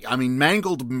 You're right. I mean,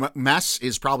 mangled mess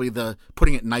is probably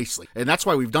putting it nicely. And that's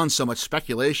why we've done so much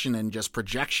speculation and just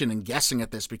projection and guessing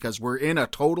at this, because we're in a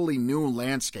totally new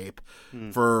landscape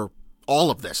for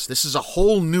all of this. This is a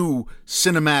whole new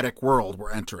cinematic world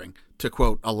we're entering, to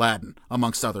quote Aladdin,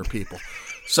 amongst other people.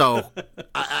 So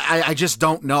I just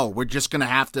don't know. We're just going to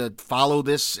have to follow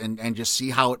this and just see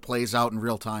how it plays out in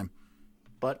real time.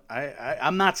 But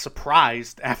I'm not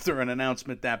surprised after an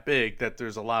announcement that big that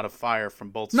there's a lot of fire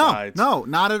from both sides. No,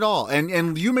 not at all.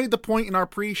 And you made the point in our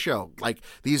pre-show. Like,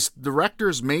 these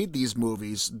directors made these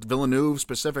movies, Villeneuve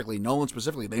specifically, Nolan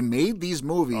specifically, they made these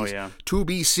movies to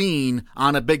be seen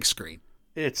on a big screen.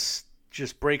 It's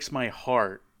just breaks my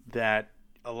heart that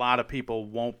a lot of people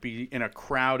won't be in a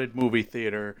crowded movie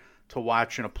theater to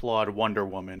watch and applaud Wonder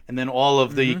Woman. And then all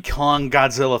of the Kong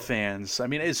Godzilla fans. I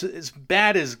mean, as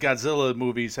bad as Godzilla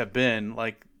movies have been,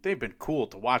 like, they've been cool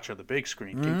to watch on the big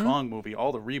screen. King Kong movie,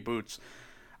 all the reboots.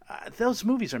 Those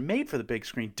movies are made for the big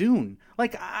screen. Dune.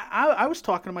 Like, I was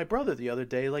talking to my brother the other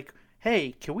day, like,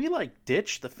 hey, can we, like,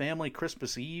 ditch the family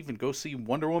Christmas Eve and go see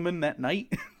Wonder Woman that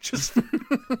night? Just,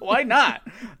 why not?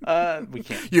 We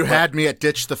can't. You had me at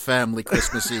ditch the family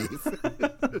Christmas Eve.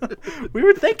 We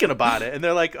were thinking about it, and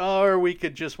they're like, oh, or we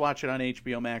could just watch it on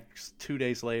HBO Max 2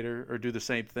 days later, or do the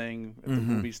same thing at the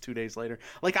movies 2 days later.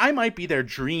 Like, I might be their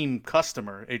dream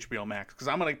customer, HBO Max, because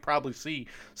I'm going to probably see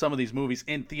some of these movies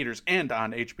in theaters and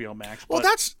on HBO Max. Well,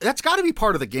 that's got to be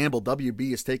part of the gamble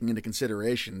WB is taking into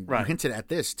consideration. Right. You hinted at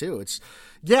this, too.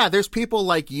 There's people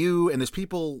like you, and there's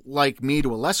people like me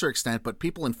to a lesser extent, but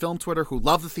people in film Twitter who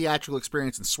love the theatrical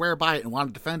experience and swear by it and want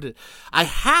to defend it. I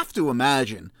have to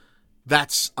imagine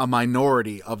that's a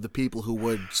minority of the people who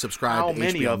would subscribe How to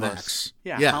many HBO of Max. us?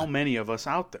 Yeah, how many of us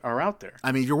are out there?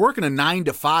 I mean, you're working a 9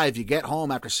 to 5. You get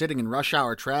home after sitting in rush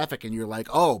hour traffic, and you're like,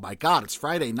 "Oh my God, it's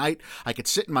Friday night. I could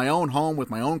sit in my own home with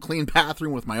my own clean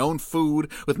bathroom, with my own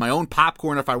food, with my own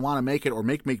popcorn if I want to make it, or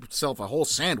make myself a whole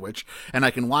sandwich, and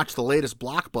I can watch the latest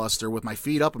blockbuster with my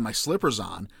feet up and my slippers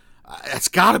on." It's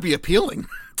got to be appealing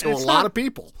to a lot of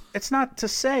people. It's not to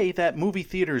say that movie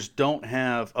theaters don't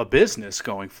have a business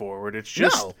going forward. It's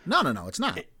just No, it's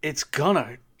not. It's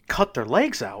gonna cut their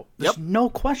legs out. There's no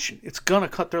question. It's gonna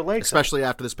cut their legs especially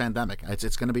after this pandemic.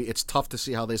 It's tough to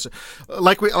see how they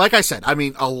like I said, I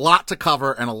mean, a lot to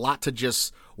cover and a lot to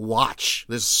just watch.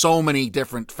 There's so many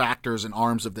different factors and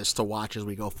arms of this to watch as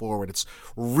we go forward. It's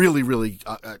really, really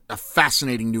a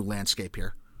fascinating new landscape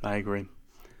here. I agree.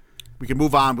 We can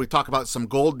move on. We talk about some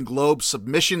Golden Globe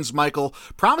submissions, Michael.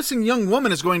 Promising Young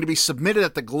Woman is going to be submitted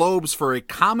at the Globes for a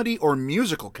comedy or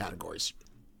musical categories.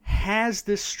 Has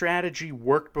this strategy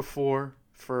worked before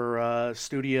for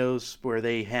studios where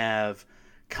they have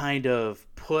kind of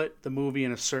put the movie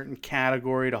in a certain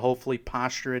category to hopefully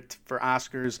posture it for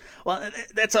Oscars? Well,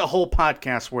 that's a whole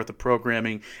podcast worth of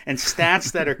programming and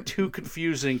stats that are too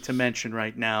confusing to mention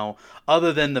right now,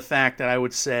 other than the fact that I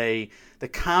would say the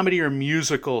comedy or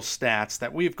musical stats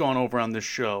that we've gone over on this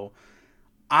show.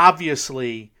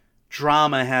 Obviously,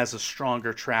 drama has a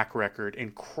stronger track record in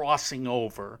crossing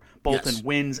over, both in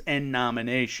wins and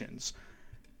nominations.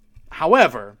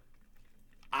 However,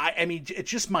 I mean,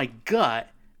 it's just my gut,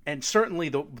 and certainly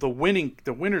the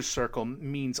winner's circle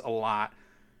means a lot.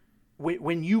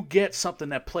 When you get something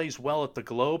that plays well at the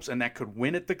Globes and that could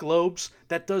win at the Globes,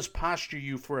 that does posture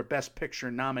you for a Best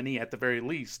Picture nominee at the very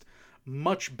least.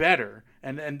 Much better,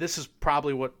 and this is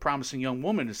probably what Promising Young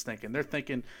Woman is thinking. They're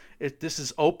thinking, this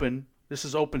is open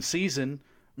season.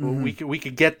 Mm-hmm. We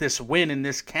could get this win in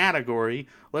this category.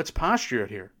 Let's posture it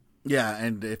here. Yeah,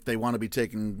 and if they want to be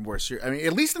taken more serious, I mean,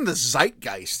 at least in the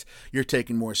zeitgeist, you're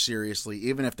taken more seriously,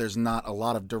 even if there's not a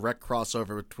lot of direct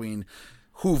crossover between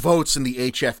who votes in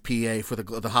the HFPA for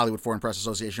the Hollywood Foreign Press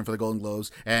Association for the Golden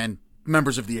Globes and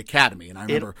members of the Academy. And I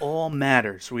remember it all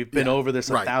matters. We've been over this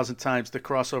 1,000 times. The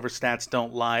crossover stats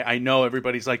don't lie. I know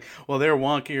everybody's like, well, they're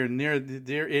wonky or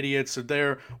they're idiots or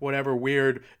they're whatever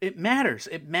weird. It matters.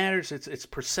 It's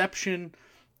perception,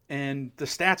 and the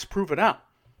stats prove it out.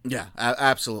 Yeah,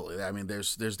 absolutely. I mean,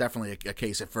 there's definitely a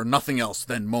case, if for nothing else,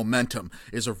 then momentum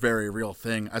is a very real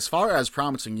thing. As far as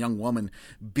Promising Young Woman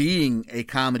being a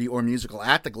comedy or musical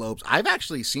at the Globes, I've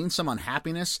actually seen some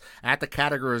unhappiness at the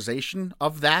categorization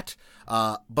of that.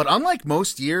 But unlike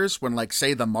most years when, like,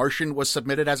 say, The Martian was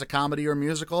submitted as a comedy or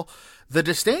musical, the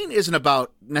disdain isn't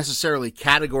about necessarily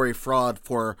category fraud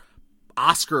for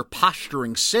Oscar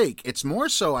posturing's sake. It's more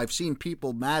so I've seen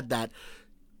people mad that,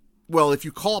 well, if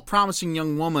you call Promising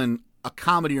Young Woman a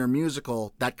comedy or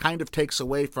musical, that kind of takes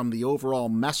away from the overall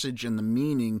message and the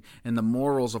meaning and the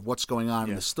morals of what's going on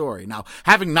in the story. Now,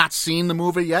 having not seen the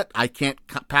movie yet, I can't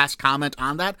pass comment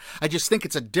on that. I just think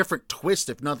it's a different twist,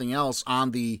 if nothing else,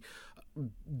 on the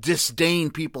disdain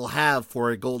people have for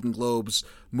a Golden Globes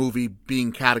movie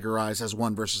being categorized as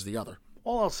one versus the other.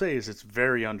 All I'll say is it's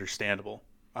very understandable.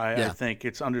 I think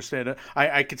it's understandable.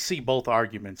 I could see both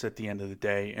arguments at the end of the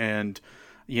day, and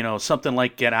you know, something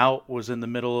like Get Out was in the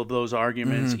middle of those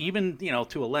arguments, even, you know,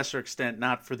 to a lesser extent,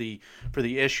 not for the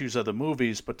issues of the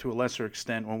movies, but to a lesser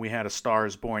extent when we had A Star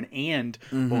Is Born and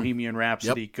Bohemian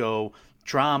Rhapsody go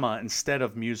drama instead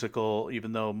of musical,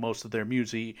 even though most of their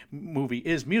movie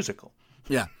is musical.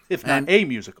 Yeah. If not a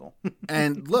musical.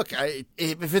 And look,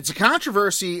 if it's a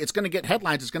controversy, it's going to get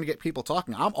headlines, it's going to get people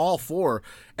talking. I'm all for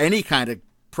any kind of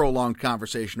prolonged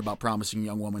conversation about Promising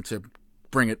Young Woman to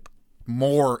bring it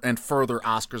more and further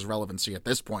Oscars relevancy at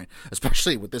this point,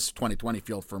 especially with this 2020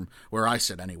 field from where I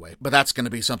sit anyway. But that's going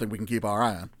to be something we can keep our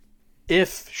eye on.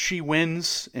 If she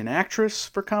wins an actress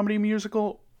for comedy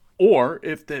musical, or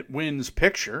if that wins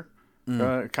picture,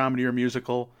 comedy or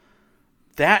musical,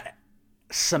 that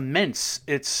cements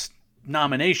its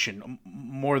nomination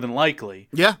more than likely.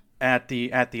 Yeah. At the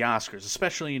Oscars,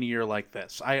 especially in a year like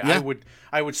this. I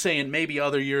would say in maybe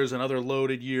other years and other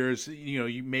loaded years, you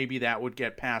know, maybe that would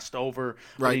get passed over.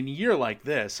 Right. But in a year like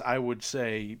this, I would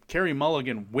say Carey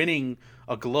Mulligan winning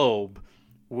a Globe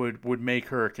would make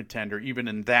her a contender, even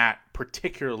in that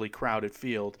particularly crowded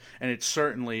field. And it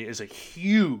certainly is a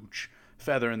huge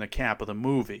feather in the cap of the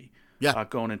movie. Yeah.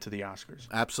 going into the Oscars.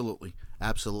 Absolutely.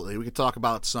 Absolutely. We could talk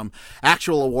about some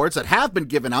actual awards that have been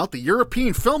given out. The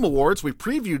European Film Awards, we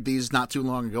previewed these not too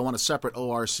long ago on a separate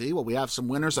ORC. Well, we have some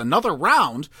winners. Another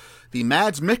round, the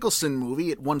Mads Mikkelsen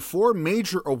movie. It won 4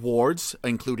 major awards,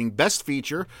 including Best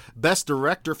Feature, Best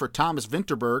Director for Thomas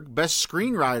Vinterberg, Best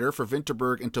Screenwriter for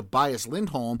Vinterberg and Tobias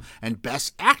Lindholm, and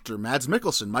Best Actor, Mads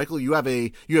Mikkelsen. Michael, you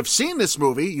have seen this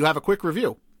movie. You have a quick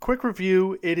review. Quick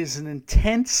review. It is an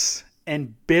intense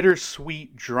and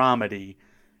bittersweet dramedy.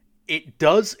 It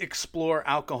does explore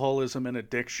alcoholism and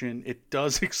addiction. It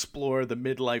does explore the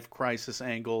midlife crisis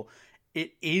angle.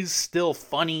 It is still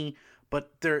funny,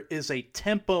 but there is a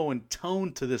tempo and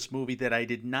tone to this movie that I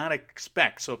did not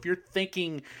expect. So if you're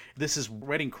thinking this is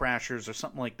Wedding Crashers or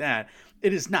something like that,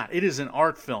 it is not. It is an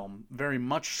art film, very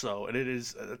much so. And it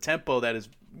is a tempo that is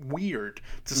weird,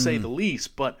 to say the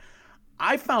least. But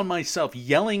I found myself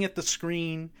yelling at the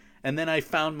screen, and then I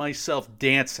found myself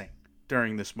dancing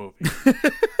during this movie.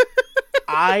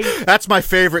 That's my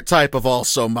favorite type of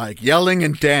also, Mike. Yelling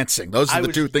and dancing. Those are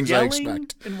the two things I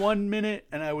expect. Yelling in 1 minute,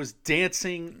 and I was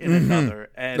dancing in another.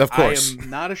 And Of course. I am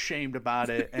not ashamed about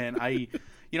it. And I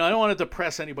don't want to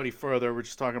depress anybody further. We're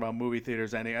just talking about movie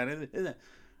theaters. I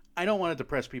don't want to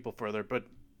depress people further, but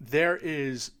there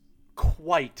is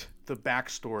quite the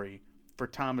backstory for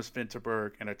Thomas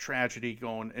Vinterberg and a tragedy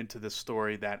going into this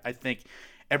story that I think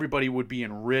everybody would be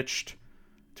enriched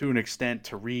to an extent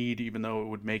to read, even though it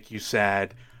would make you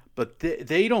sad. But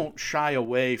they don't shy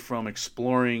away from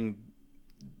exploring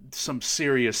some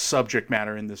serious subject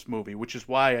matter in this movie, which is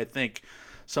why I think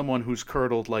someone who's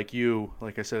curdled like you,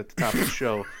 like I said at the top of the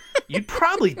show, you'd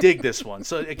probably dig this one.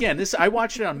 So again, I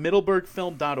watched it on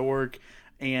middleburgfilm.org,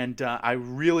 and I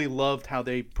really loved how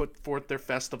they put forth their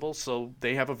festival. So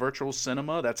they have a virtual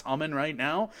cinema that's humming right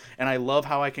now, and I love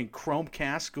how I can Google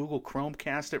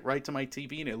Chromecast it right to my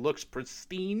TV, and it looks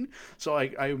pristine. So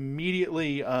I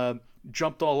immediately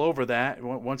jumped all over that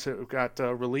once it got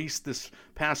released this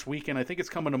past weekend. I think it's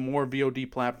coming to more VOD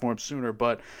platforms sooner,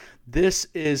 but this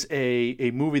is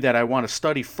a movie that I want to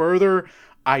study further.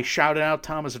 I shouted out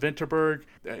Thomas Vinterberg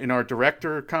in our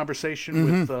director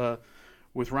conversation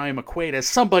with Ryan McQuaid as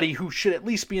somebody who should at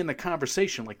least be in the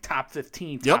conversation, like top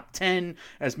 15, top 10,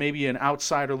 as maybe an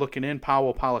outsider looking in,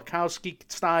 Paweł Pawlikowski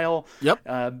style.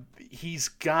 He's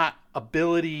got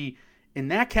ability in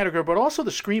that category, but also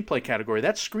the screenplay category.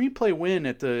 That screenplay win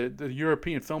at the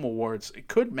European Film Awards, it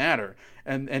could matter,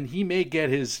 and he may get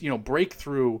his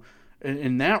breakthrough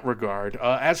in that regard.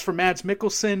 As for Mads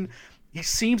Mikkelsen, he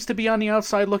seems to be on the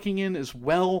outside looking in as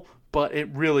well, but it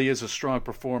really is a strong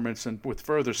performance, and with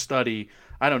further study,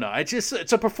 I don't know.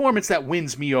 It's a performance that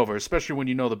wins me over, especially when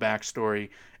you know the backstory.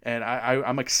 And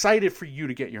I'm excited for you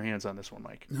to get your hands on this one,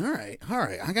 Mike. All right.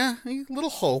 I got a little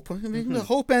hope. The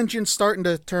hope engine's starting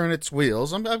to turn its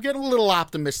wheels. I'm getting a little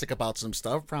optimistic about some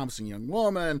stuff. Promising Young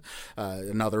Woman,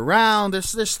 another round.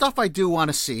 There's stuff I do want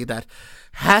to see that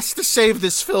has to save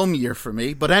this film year for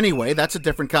me. But anyway, that's a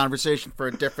different conversation for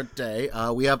a different day.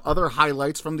 We have other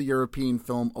highlights from the European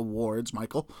Film Awards,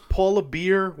 Michael. Paula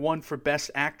Beer won for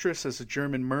Best Actress as a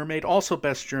German Mermaid. Also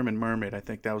Best German Mermaid. I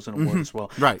think that was an award as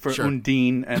well. Right, for sure.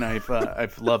 Undine, and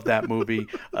I've loved that movie.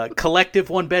 Collective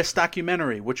won Best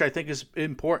Documentary, which I think is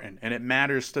important, and it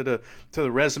matters to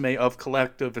the resume of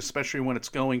Collective, especially when it's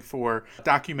going for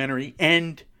documentary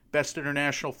and Best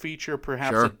International Feature,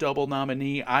 perhaps Sure. a double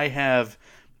nominee. I have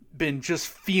been just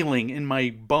feeling in my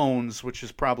bones, which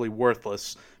is probably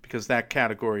worthless because that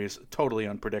category is totally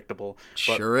unpredictable.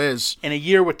 But Sure is. in a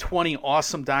year with 20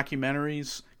 awesome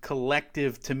documentaries,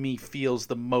 Collective to me feels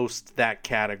the most that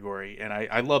category. And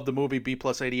I love the movie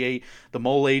B+88. The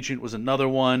Mole Agent was another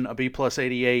one, a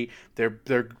B+88.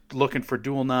 They're looking for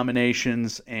dual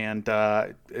nominations, and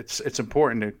it's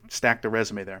important to stack the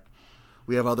resume there.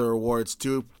 We have other awards,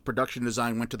 too. Production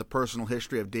design went to The Personal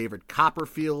History of David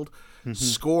Copperfield.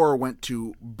 Score went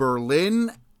to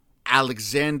Berlin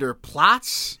Alexander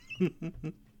Platz.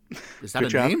 Is that Good a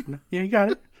job. name? Yeah, you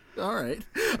got it. All right.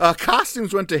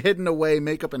 Costumes went to Hidden Away,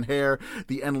 Makeup and Hair,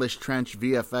 The Endless Trench,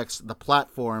 VFX, The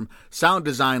Platform, Sound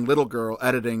Design, Little Girl,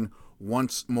 Editing,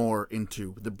 Once More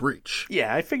Into the Breach.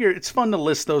 Yeah, I figure it's fun to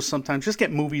list those sometimes. Just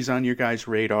get movies on your guys'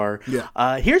 radar.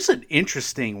 Yeah. Here's an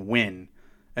interesting win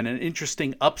and an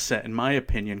interesting upset, in my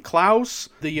opinion. Klaus,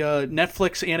 the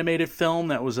Netflix animated film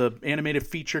that was an animated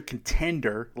feature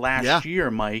contender last year,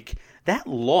 Mike, that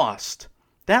lost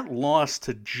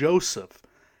to Joseph.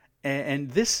 And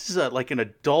this is like an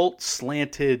adult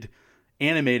slanted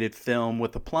animated film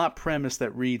with a plot premise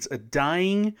that reads: a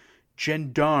dying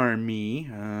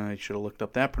gendarme, I should have looked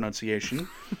up that pronunciation,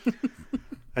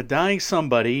 a A dying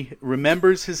somebody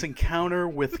remembers his encounter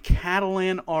with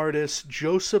Catalan artist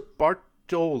Josep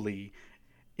Bartoli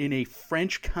in a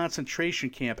French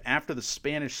concentration camp after the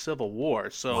Spanish Civil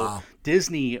War. So Wow.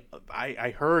 Disney,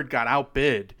 I heard, got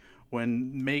outbid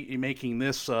when making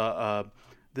this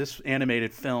this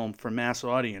animated film for mass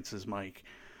audiences, Mike.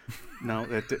 No,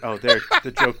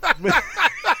 the joke.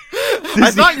 I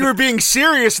thought you were being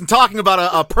serious and talking about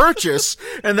a purchase,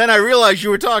 and then I realized you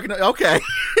were talking. Okay.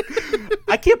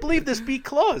 I can't believe this beat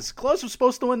Klaus. Klaus was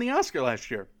supposed to win the Oscar last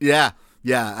year. Yeah.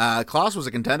 Klaus was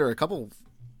a contender. A couple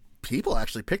people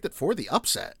actually picked it for the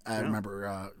upset. I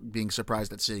remember being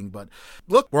surprised at seeing. But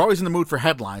look, we're always in the mood for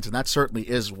headlines, and that certainly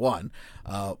is one.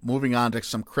 Moving on to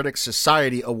some Critics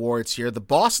Society awards here. The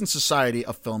Boston Society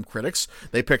of Film Critics,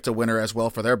 they picked a winner as well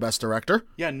for their Best Director.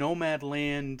 Yeah,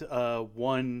 Nomadland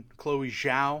won Chloe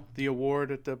Zhao the award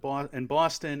at in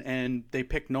Boston, and they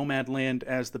picked Nomadland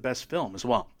as the best film as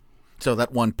well. So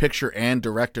that won picture and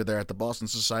director there at the Boston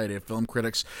Society of Film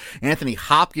Critics. Anthony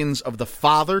Hopkins of The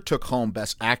Father took home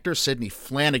Best Actor. Sidney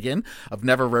Flanigan of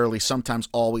Never, Rarely, Sometimes,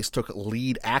 Always took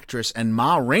Lead Actress. And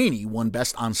Ma Rainey won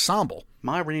Best Ensemble.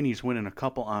 Ma Rainey's winning a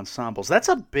couple ensembles. That's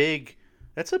a big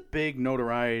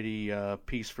notoriety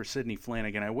piece for Sidney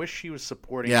Flanigan. I wish she was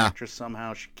supporting actress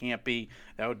somehow. She can't be.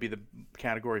 That would be the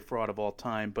category fraud of all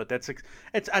time. But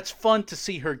it's fun to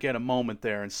see her get a moment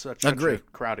there in such a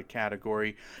crowded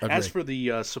category. As for the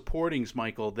supportings,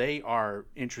 Michael, they are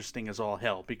interesting as all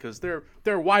hell because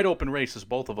they're wide open races,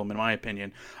 both of them, in my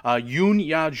opinion. Yoon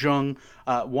Ya-jung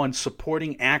won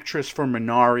supporting actress for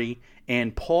Minari.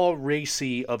 And Paul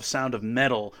Raci of Sound of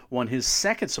Metal won his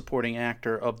second supporting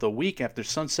actor of the week after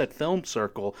Sunset Film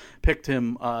Circle picked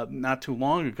him not too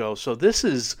long ago. So this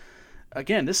is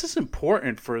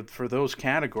important for those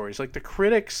categories. Like the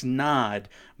critics' nod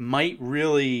might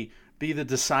really be the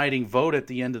deciding vote at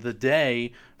the end of the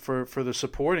day for the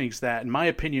supportings that, in my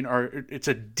opinion, it's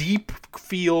a deep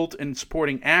field in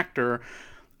supporting actor.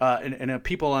 And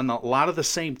people on a lot of the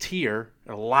same tier,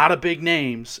 a lot of big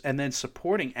names, and then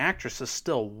supporting actress is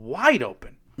still wide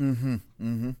open.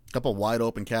 Couple wide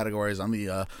open categories on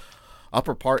the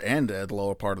upper part and the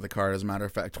lower part of the card. As a matter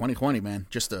of fact, 2020, man,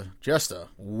 just a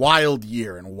wild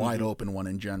year and wide open one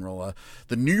in general.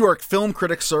 The New York Film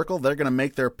Critics Circle, they're going to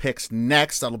make their picks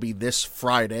next. That'll be this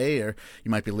Friday, or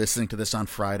you might be listening to this on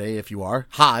Friday. If you are,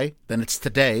 then it's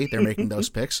today. They're making those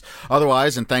picks.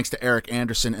 Otherwise, and thanks to Eric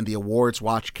Anderson and the Awards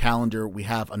Watch calendar, we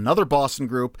have another Boston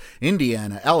group,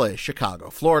 Indiana, LA, Chicago,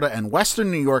 Florida, and Western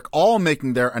New York, all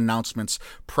making their announcements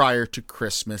prior to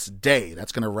Christmas Day.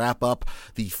 That's going to wrap up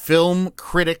the Film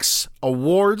Critics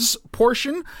Awards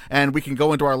portion, and we can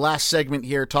go into our last segment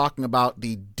here talking about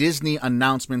the Disney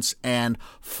announcements and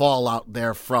fallout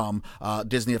therefrom.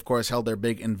 Disney, of course, held their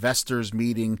big investors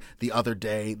meeting the other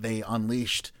day. They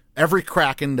unleashed every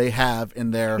Kraken they have in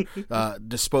their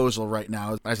disposal right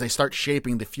now as they start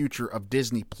shaping the future of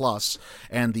Disney Plus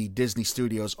and the Disney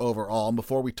Studios overall. And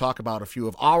before we talk about a few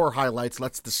of our highlights,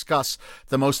 let's discuss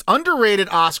the most underrated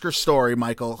Oscar story,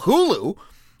 Michael. Hulu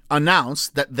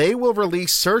announced that they will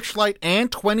release Searchlight and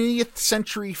 20th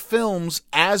Century films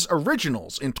as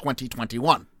originals in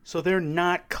 2021. So they're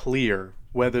not clear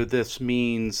whether this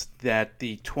means that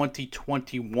the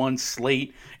 2021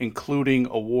 slate, including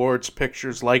awards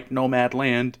pictures like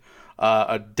Nomadland,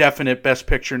 a definite Best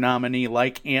Picture nominee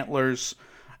like Antlers,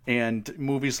 and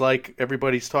movies like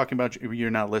everybody's talking about.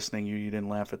 You're not listening. You didn't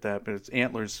laugh at that, but it's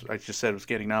Antlers. I just said it was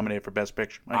getting nominated for Best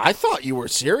Picture. I thought you were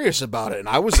serious about it, and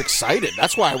I was excited.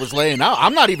 That's why I was laying out.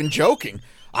 I'm not even joking.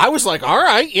 I was like, all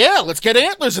right, yeah, let's get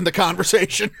Antlers in the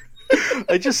conversation.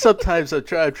 I just sometimes I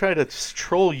try to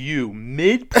troll you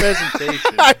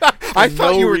mid-presentation. I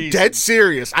thought you were dead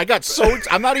serious. I got so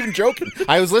I'm not even joking.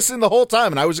 I was listening the whole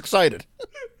time, and I was excited.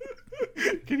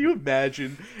 Can you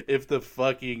imagine if the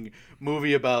fucking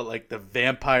movie about like the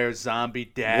vampire zombie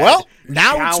dad? Well,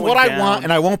 now it's what I want,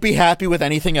 and I won't be happy with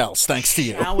anything else, thanks to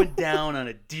you. Chowing down on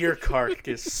a deer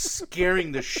carcass,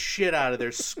 scaring the shit out of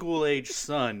their school-age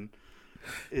son,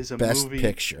 is a Best movie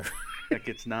Picture that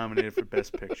gets nominated for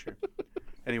Best Picture.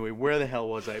 Anyway, where the hell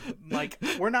was I? Mike,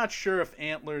 we're not sure if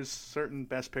Antlers, certain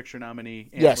Best Picture nominee,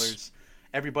 Antlers. Yes.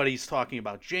 Everybody's talking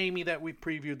about Jamie that we've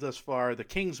previewed thus far, The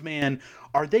Kingsman.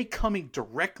 Are they coming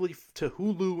directly to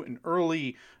Hulu in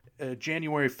early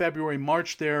January, February,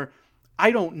 March there?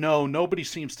 I don't know. Nobody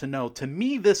seems to know. To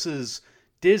me, this is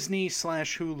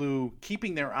Disney/Hulu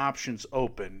keeping their options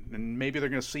open. And maybe they're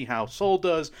going to see how Soul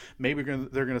does. Maybe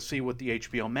they're going to see what the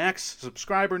HBO Max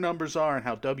subscriber numbers are and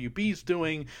how WB's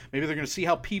doing. Maybe they're going to see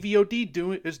how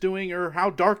PVOD is doing or how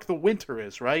dark the winter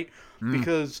is, right?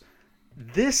 Because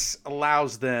this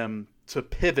allows them to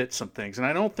pivot some things, and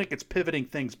I don't think it's pivoting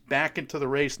things back into the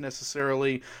race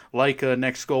necessarily, like a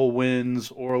Next Goal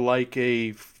Wins or like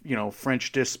a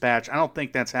French Dispatch. I don't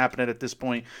think that's happening at this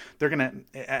point.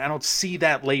 I don't see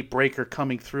that late breaker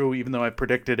coming through, even though I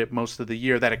predicted it most of the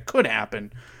year that it could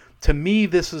happen. To me,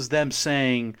 this is them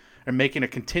saying or making a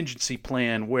contingency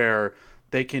plan where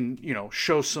they can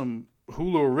show some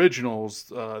Hulu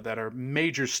originals that are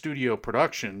major studio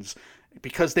productions,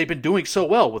 because they've been doing so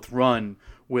well with Run,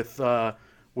 with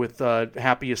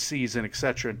Happiest Season,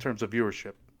 etc. in terms of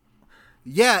viewership.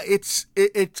 Yeah, it's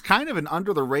kind of an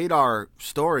under the radar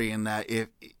story in that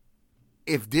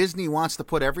if Disney wants to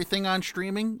put everything on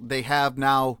streaming, they have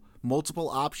now multiple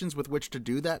options with which to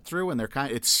do that through, and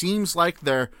it seems like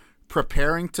they're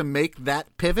preparing to make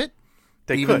that pivot.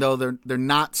 Even though they're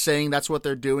not saying that's what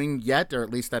they're doing yet, or at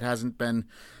least that hasn't been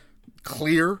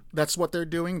clear that's what they're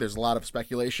doing. There's a lot of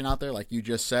speculation out there, like you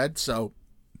just said. So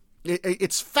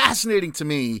it's fascinating to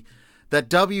me that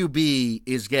WB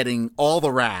is getting all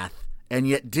the wrath, and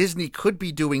yet Disney could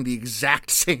be doing the exact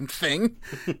same thing,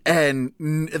 and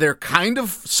they're kind of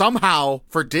somehow,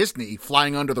 for Disney,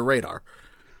 flying under the radar.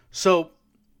 So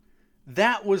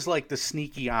that was like the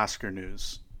sneaky Oscar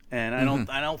news. And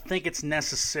I don't think it's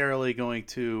necessarily going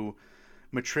to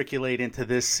matriculate into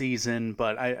this season,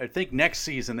 but I think next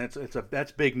season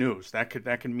that's big news. That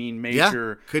could mean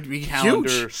major could be calendar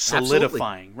huge.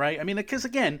 solidifying, Absolutely. right? I mean, because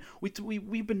again,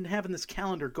 we've been having this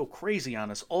calendar go crazy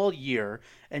on us all year,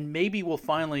 and maybe we'll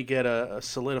finally get a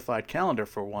solidified calendar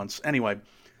for once. Anyway,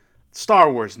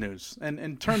 Star Wars news, and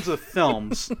in terms of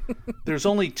films, there's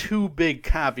only two big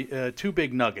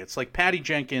nuggets. Like Patty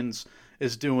Jenkins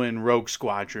is doing Rogue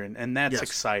Squadron, and that's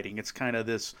exciting. It's kind of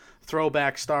this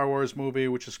throwback Star Wars movie,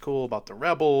 which is cool, about the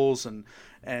rebels,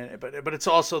 but it's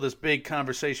also this big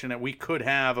conversation that we could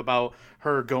have about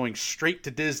her going straight to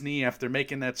Disney after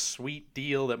making that sweet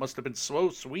deal that must have been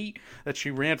so sweet that she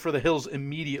ran for the hills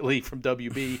immediately from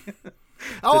WB.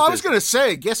 I was going to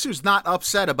say, guess who's not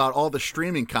upset about all the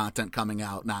streaming content coming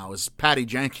out now is Patty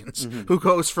Jenkins, who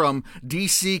goes from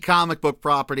DC comic book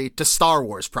property to Star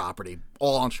Wars property,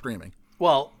 all on streaming.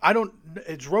 Well,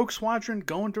 is Rogue Squadron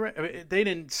going direct? I mean, they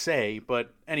didn't say,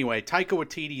 but anyway, Taika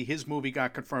Waititi, his movie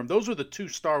got confirmed. Those were the two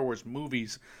Star Wars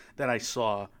movies that I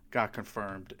saw got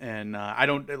confirmed, and I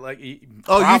don't like.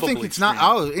 Oh, you think it's not?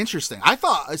 Oh, interesting. I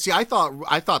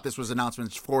thought this was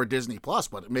announcements for Disney Plus,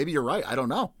 but maybe you're right. I don't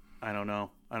know. I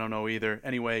don't know either.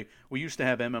 Anyway, we used to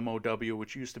have MMOW,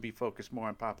 which used to be focused more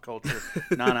on pop culture,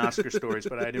 non-Oscar stories,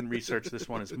 but I didn't research this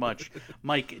one as much.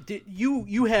 Mike,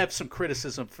 you have some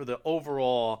criticism for the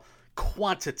overall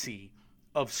quantity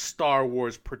of Star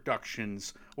Wars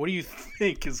productions. What do you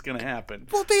think is going to happen?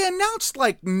 Well, they announced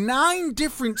like 9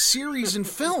 different series and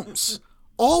films,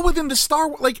 all within the Star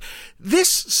Wars. Like,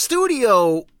 this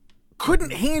studio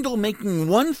couldn't handle making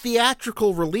one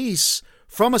theatrical release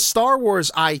from a Star Wars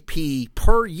IP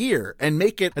per year and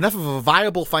make it enough of a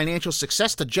viable financial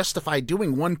success to justify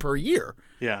doing one per year.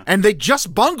 Yeah. And they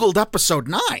just bungled episode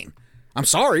 9. I'm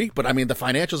sorry, but I mean, the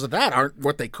financials of that aren't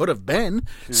what they could have been.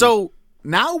 Yeah. So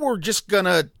now we're just going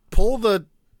to pull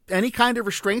any kind of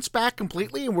restraints back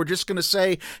completely, and we're just going to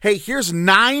say, hey, here's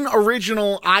 9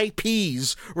 original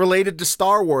IPs related to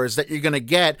Star Wars that you're going to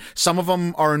get. Some of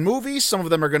them are in movies, some of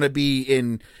them are going to be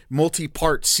in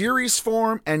multi-part series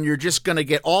form, and you're just going to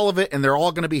get all of it, and they're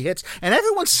all going to be hits, and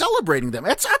everyone's celebrating them.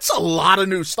 That's a lot of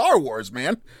new Star Wars,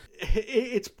 man.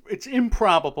 It's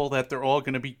improbable that they're all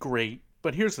going to be great,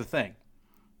 but here's the thing.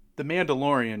 The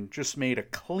Mandalorian just made a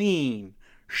clean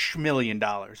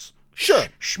 $1,000,000. Sure.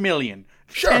 Schmillion.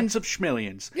 Sure. Tens of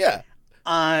schmillions. Yeah.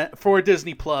 For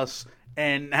Disney Plus,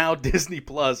 and now Disney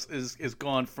Plus is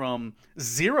gone from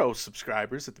 0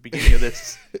 subscribers at the beginning of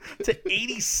this to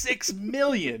 86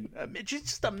 million.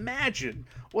 Just imagine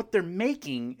what they're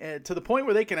making to the point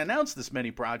where they can announce this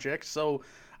many projects. So,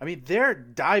 I mean, they're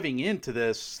diving into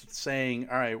this saying,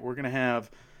 all right, we're going to have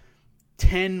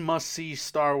 10 must-see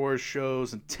Star Wars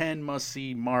shows and 10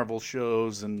 must-see Marvel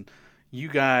shows, and you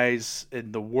guys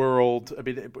in the world, I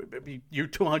mean, your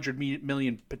 200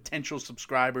 million potential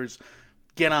subscribers,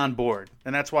 get on board.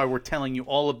 And that's why we're telling you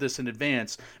all of this in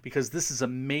advance, because this is a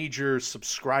major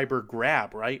subscriber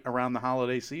grab, right, around the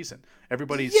holiday season.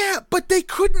 Everybody's... Yeah, but they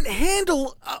couldn't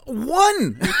handle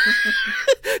one.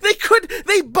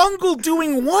 They bungled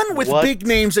doing one with big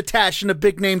names attached and a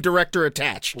big name director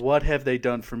attached. What have they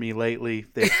done for me lately?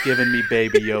 They've given me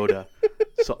Baby Yoda.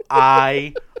 So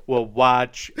I will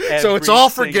watch So it's all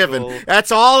forgiven.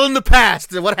 That's all in the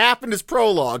past. What happened is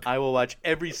prologue. I will watch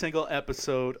every single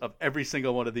episode of every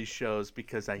single one of these shows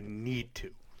because I need to.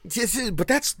 But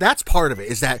that's part of it.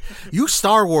 Is that you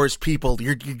Star Wars people?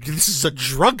 This is a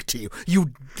drug to you.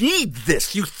 You need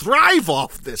this. You thrive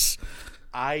off this.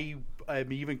 I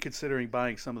am even considering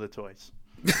buying some of the toys.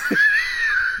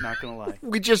 Not gonna lie.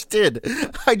 We just did.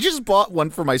 I just bought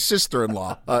one for my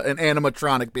sister-in-law, an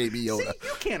animatronic Baby Yoda. See,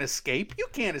 you can't escape. You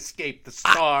can't escape the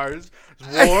Stars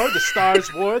War, the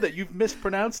Stars War that you've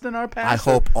mispronounced in our past.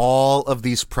 I hope all of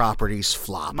these properties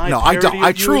flop. My No, I parody don't. of I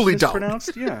you truly is don't.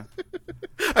 mispronounced? Yeah.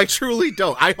 I truly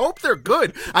don't. I hope they're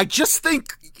good. I just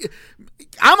think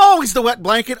I'm always the wet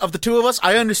blanket of the two of us.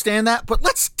 I understand that, but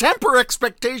let's temper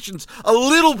expectations a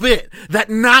little bit.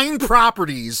 That 9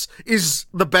 properties is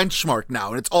the benchmark now,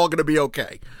 and it's all going to be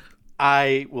okay.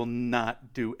 I will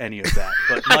not do any of that.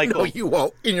 But I know Michael, you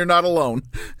won't, and you're not alone.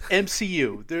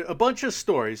 MCU. There are a bunch of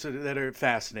stories that are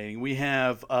fascinating. We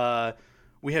have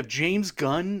James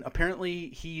Gunn. Apparently,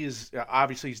 he's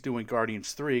doing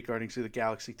Guardians of the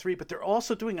Galaxy 3, but they're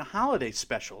also doing a holiday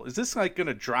special. Is this like going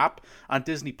to drop on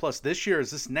Disney Plus this year?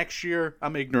 Is this next year?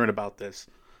 I'm ignorant about this.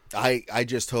 I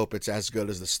just hope it's as good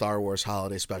as the Star Wars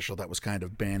holiday special that was kind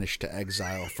of banished to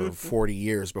exile for 40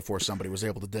 years before somebody was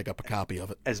able to dig up a copy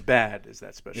of it. As bad as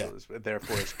that special is,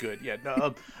 therefore it's good. Yeah.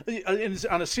 No, and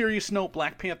on a serious note,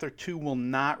 Black Panther 2 will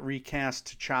not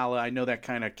recast T'Challa. I know that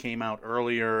kind of came out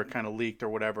earlier, kind of leaked or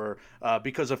whatever,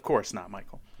 because of course not,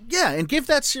 Michael. Yeah, and give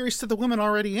that series to the women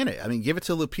already in it. I mean, give it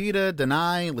to Lupita,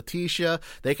 Denai, Letitia.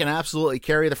 They can absolutely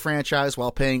carry the franchise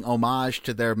while paying homage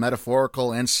to their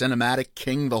metaphorical and cinematic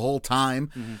king the whole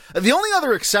time. Mm-hmm. The only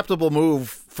other acceptable move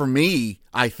for me,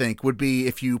 I think, would be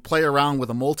if you play around with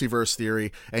a multiverse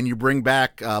theory and you bring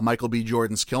back Michael B.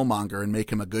 Jordan's Killmonger and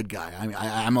make him a good guy. I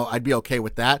mean, I'd be okay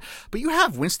with that. But you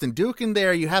have Winston Duke in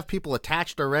there. You have people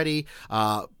attached already.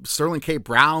 Sterling K.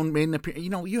 Brown made an appearance. You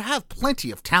know, you have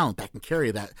plenty of talent that can carry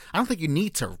that. I don't think you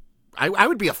need to. I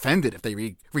would be offended if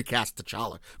they recast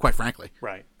T'Challa, quite frankly.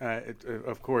 Right.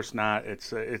 Of course not.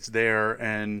 It's there,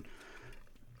 and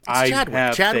it's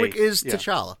Chadwick. Chadwick faith. is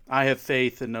T'Challa. I have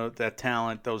faith in that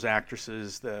talent, those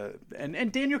actresses,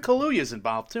 and Daniel Kaluuya's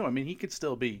involved too. I mean, he could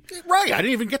still be right. I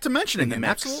didn't even get to mention him.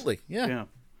 Mix. Absolutely, yeah.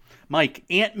 Mike,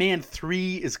 Ant-Man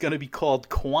 3 is going to be called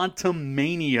Quantum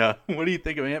Mania. What do you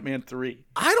think of Ant-Man 3?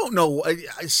 I don't know.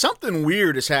 Something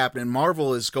weird is happening.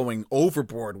 Marvel is going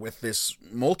overboard with this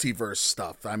multiverse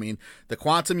stuff. I mean, the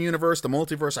quantum universe, the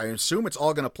multiverse, I assume it's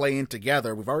all going to play in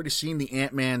together. We've already seen the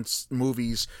Ant-Man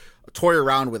movies toy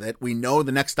around with it. We know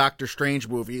the next Doctor Strange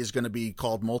movie is going to be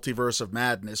called Multiverse of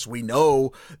Madness. We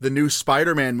know the new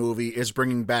Spider-Man movie is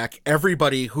bringing back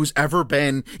everybody who's ever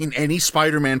been in any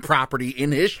Spider-Man property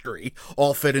in history,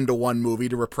 all fit into one movie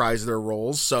to reprise their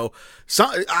roles. So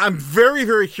I'm very,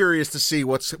 very curious to see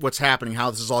what's happening, how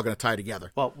this is all going to tie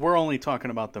together. Well, we're only talking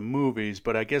about the movies,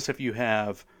 but I guess if you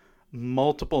have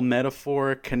multiple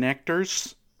metaphoric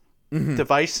connectors,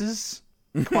 devices,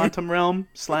 quantum realm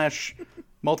 /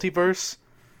 multiverse,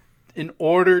 in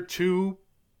order to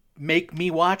make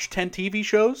me watch 10 TV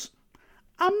shows,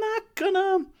 I'm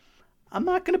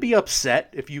not gonna be upset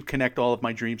if you connect all of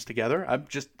my dreams together.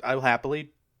 I'll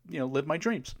happily, live my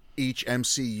dreams. Each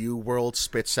MCU world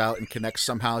spits out and connects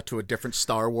somehow to a different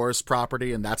Star Wars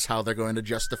property, and that's how they're going to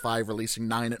justify releasing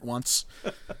 9 at once.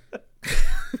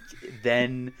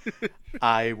 Then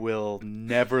I will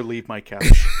never leave my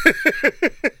couch.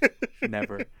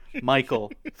 Never.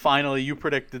 Michael, finally, you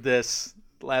predicted this.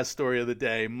 Last story of the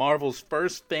day. Marvel's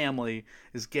first family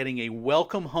is getting a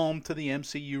welcome home to the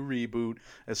MCU reboot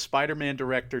as Spider-Man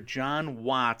director John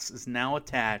Watts is now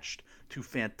attached to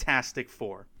Fantastic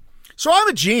Four. So I'm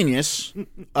a genius.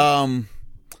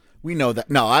 We know that.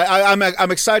 No,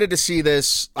 I'm excited to see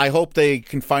this. I hope they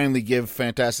can finally give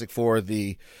Fantastic Four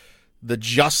the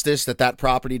justice that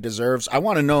property deserves. I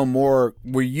want to know more.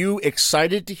 Were you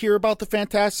excited to hear about the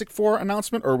Fantastic Four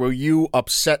announcement, or were you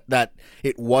upset that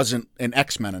it wasn't an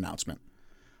X-Men announcement?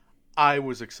 I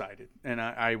was excited, and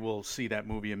I will see that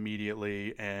movie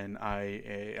immediately. And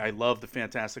I love the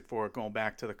Fantastic Four, going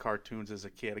back to the cartoons as a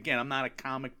kid. Again, I'm not a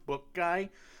comic book guy,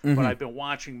 but I've been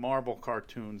watching Marvel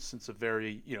cartoons since a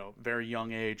very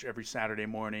young age, every Saturday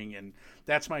morning, and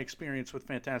that's my experience with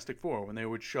Fantastic Four. When they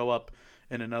would show up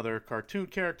in another cartoon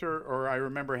character, or I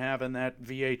remember having that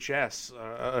VHS,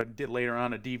 later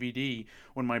on a DVD,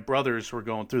 when my brothers were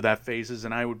going through that phases,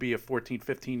 and I would be a 14,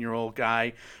 15-year-old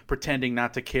guy pretending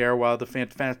not to care while the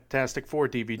Fantastic Four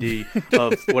DVD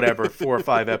of whatever, 4 or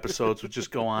 5 episodes would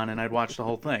just go on, and I'd watch the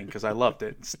whole thing because I loved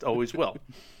it. Always will.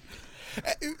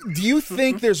 Do you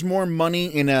think there's more money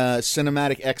in a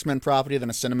cinematic X-Men property than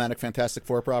a cinematic Fantastic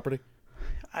Four property?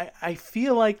 I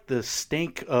feel like the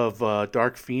stink of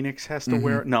Dark Phoenix has to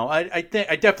wear. No, I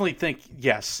definitely think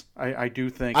yes. I do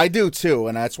think I do too,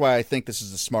 and that's why I think this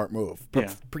is a smart move.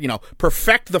 Yeah.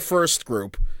 Perfect the first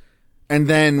group, and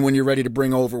then when you're ready to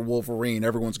bring over Wolverine,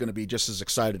 everyone's going to be just as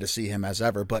excited to see him as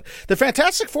ever. But the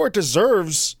Fantastic Four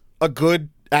deserves a good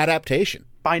adaptation.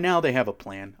 by now they have a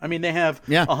plan. I mean, they have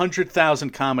Yeah.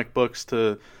 100,000 comic books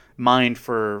to mine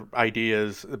for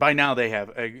ideas. By now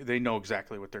they know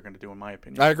exactly what they're going to do, in my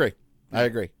opinion. I agree.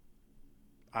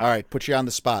 All right, put you on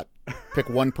the spot. Pick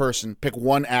one person, pick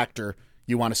one actor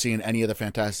you want to see in any of the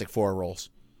Fantastic Four roles.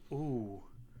 Ooh.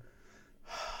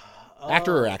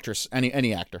 Actor or actress,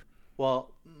 any actor.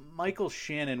 Well, Michael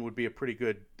Shannon would be a pretty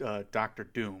good Doctor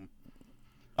Doom.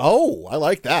 Oh, I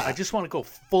like that. I just want to go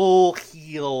full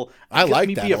heel. I like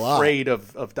me that be a lot. afraid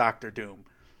of Doctor Doom.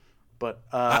 But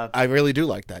I really do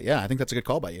like that. Yeah, I think that's a good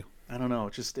call by you. I don't know.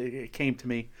 It came to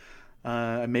me.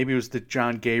 Maybe it was the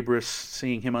John Gabris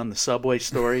seeing him on the subway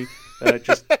story that I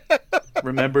just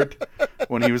remembered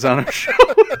when he was on our show.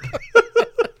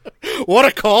 What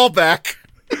a callback.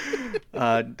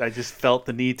 I just felt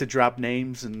the need to drop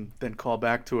names and then call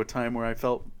back to a time where I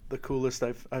felt the coolest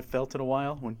I've felt in a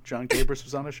while when John Gabris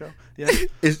was on the show. Yeah.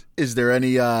 Is there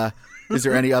any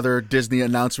other Disney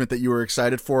announcement that you were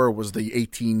excited for, or was the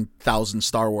 18,000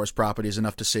 Star Wars properties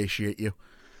enough to satiate you?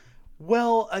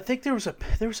 Well, I think there was a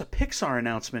Pixar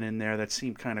announcement in there that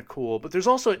seemed kind of cool, but there's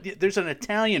an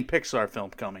Italian Pixar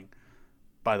film coming.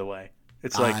 By the way,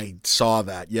 it's like I saw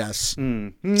that. Yes,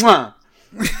 Mwah!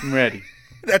 I'm ready.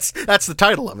 that's the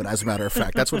title of it. As a matter of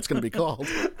fact, that's what it's going to be called.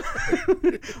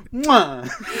 Mwah!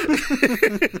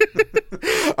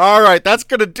 All right, that's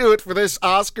going to do it for this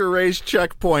Oscar race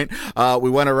checkpoint. We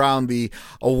went around the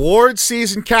award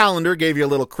season calendar, gave you a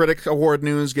little critic award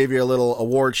news, gave you a little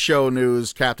award show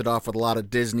news, capped it off with a lot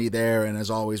of Disney there, and as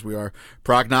always, we are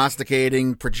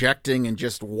prognosticating, projecting, and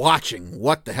just watching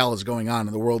what the hell is going on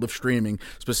in the world of streaming,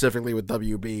 specifically with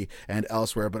WB and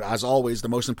elsewhere. But as always, the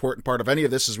most important part of any of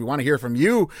this is we want to hear from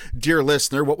you, dear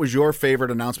listener. What was your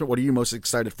favorite announcement? What are you most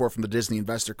excited for from the Disney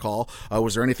Investor Call?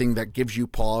 Was there anything that gives you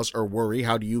pause or worry?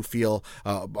 How do you feel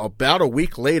about a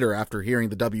week later after hearing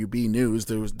the WB news?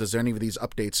 Does any of these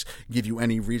updates give you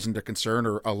any reason to concern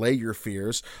or allay your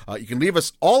fears? You can leave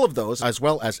us all of those, as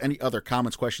well as any other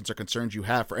comments, questions, or concerns you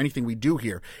have for anything we do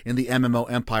here in the MMO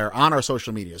Empire on our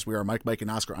social medias. We are Mike,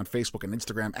 and Oscar on Facebook and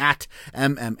Instagram, at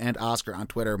MM and Oscar on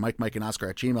Twitter, Mike, and Oscar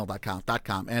at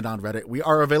gmail.com, and on Reddit. We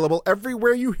are available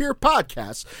everywhere you hear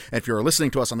podcasts. And if you're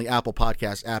listening to us on the Apple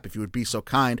Podcast app, if you would be so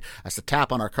kind as to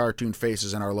tap on our cartoon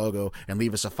faces and our logo and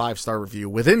leave us a 5-star review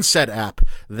within said app,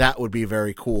 that would be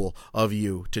very cool of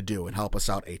you to do and help us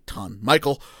out a ton.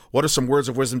 Michael, what are some words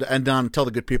of wisdom to end on? Tell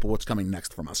the good people what's coming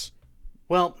next from us.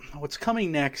 Well, what's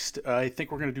coming next, I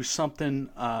think we're going to do something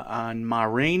on Ma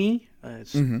Rainey.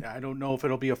 I don't know if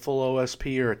it'll be a full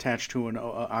OSP or attached to an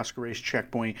Oscar race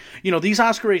checkpoint. You know, these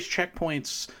Oscar race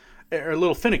checkpoints are a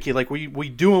little finicky. Like, we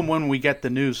do them when we get the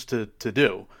news to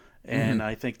do. And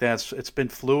I think it's been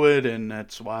fluid, and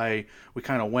that's why we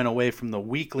kind of went away from the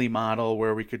weekly model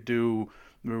where we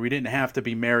didn't have to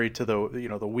be married to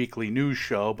the weekly news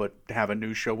show, but have a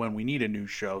news show when we need a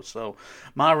news show. So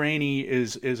Ma Rainey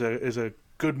is a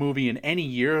good movie in any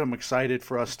year. I'm excited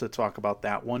for us to talk about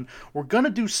that one. We're going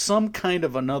to do some kind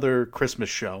of another Christmas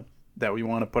show that we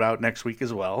want to put out next week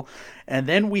as well. And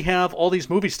then we have all these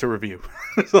movies to review.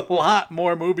 There's a lot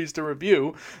more movies to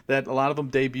review that a lot of them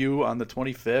debut on the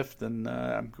 25th. And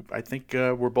I think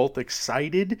we're both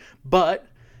excited, but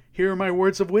here are my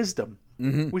words of wisdom.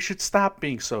 We should stop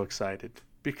being so excited,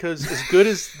 because as good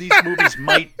as these movies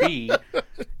might be,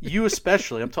 you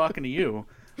especially, I'm talking to you,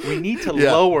 we need to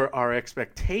lower our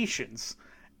expectations.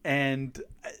 And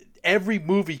every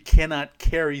movie cannot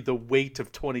carry the weight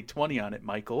of 2020 on it,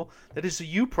 Michael. That is a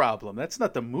you problem. That's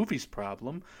not the movie's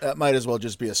problem. That might as well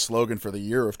just be a slogan for the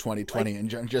year of 2020,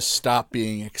 and just stop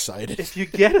being excited. If you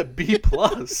get a B+,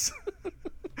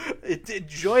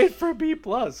 enjoy it for a B+,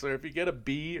 or if you get a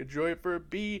B, enjoy it for a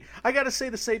B. I got to say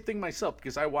the same thing myself,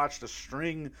 because I watched a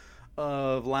string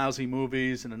of lousy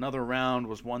movies, and Another Round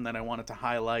was one that I wanted to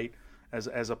highlight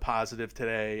as a positive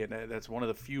today, and that's one of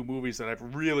the few movies that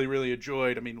I've really, really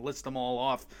enjoyed. I mean, list them all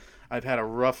off. I've had a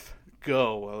rough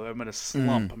go. I'm in a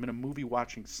slump. I'm in a movie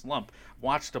watching slump.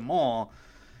 Watched them all.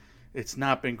 It's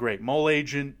not been great. Mole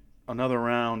Agent, Another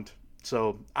Round.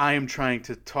 So I am trying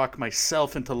to talk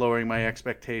myself into lowering my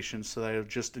expectations so that I'll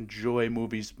just enjoy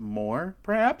movies more,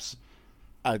 perhaps.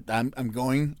 I'm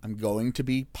going to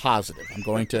be positive. I'm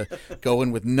going to go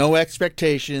in with no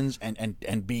expectations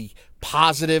and be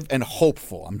positive and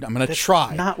hopeful. I'm going to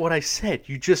try. Not what I said.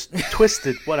 You just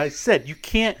twisted what I said. You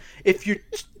can't, if you're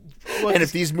And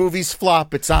if these movies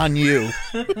flop, it's on you.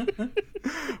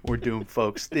 We're doomed,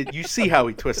 folks. You see how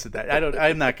he twisted that.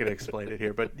 I'm not going to explain it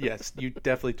here, but yes, you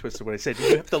definitely twisted what I said.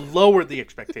 You have to lower the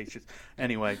expectations.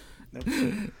 Anyway.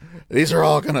 These are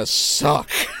all gonna suck.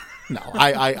 No,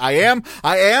 I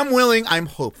am willing. I'm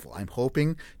hopeful. I'm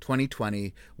hoping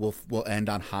 2020 will end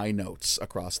on high notes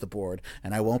across the board,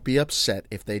 and I won't be upset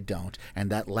if they don't. And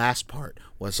that last part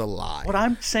was a lie. What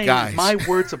I'm saying Guys. is my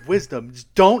words of wisdom is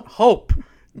don't hope.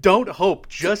 Don't hope.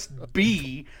 Just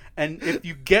be. And if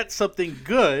you get something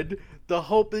good, the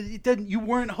hope you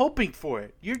weren't hoping for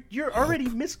it. You're already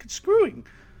misconstruing.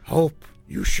 Hope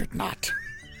you should not.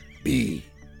 Be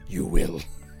you will.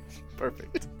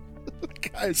 Perfect.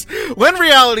 Guys, when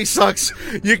reality sucks,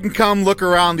 you can come look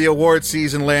around the award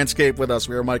season landscape with us.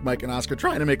 We are Mike, and Oscar,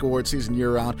 trying to make award season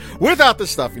year round without the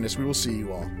stuffiness. We will see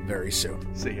you all very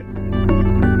soon. See ya.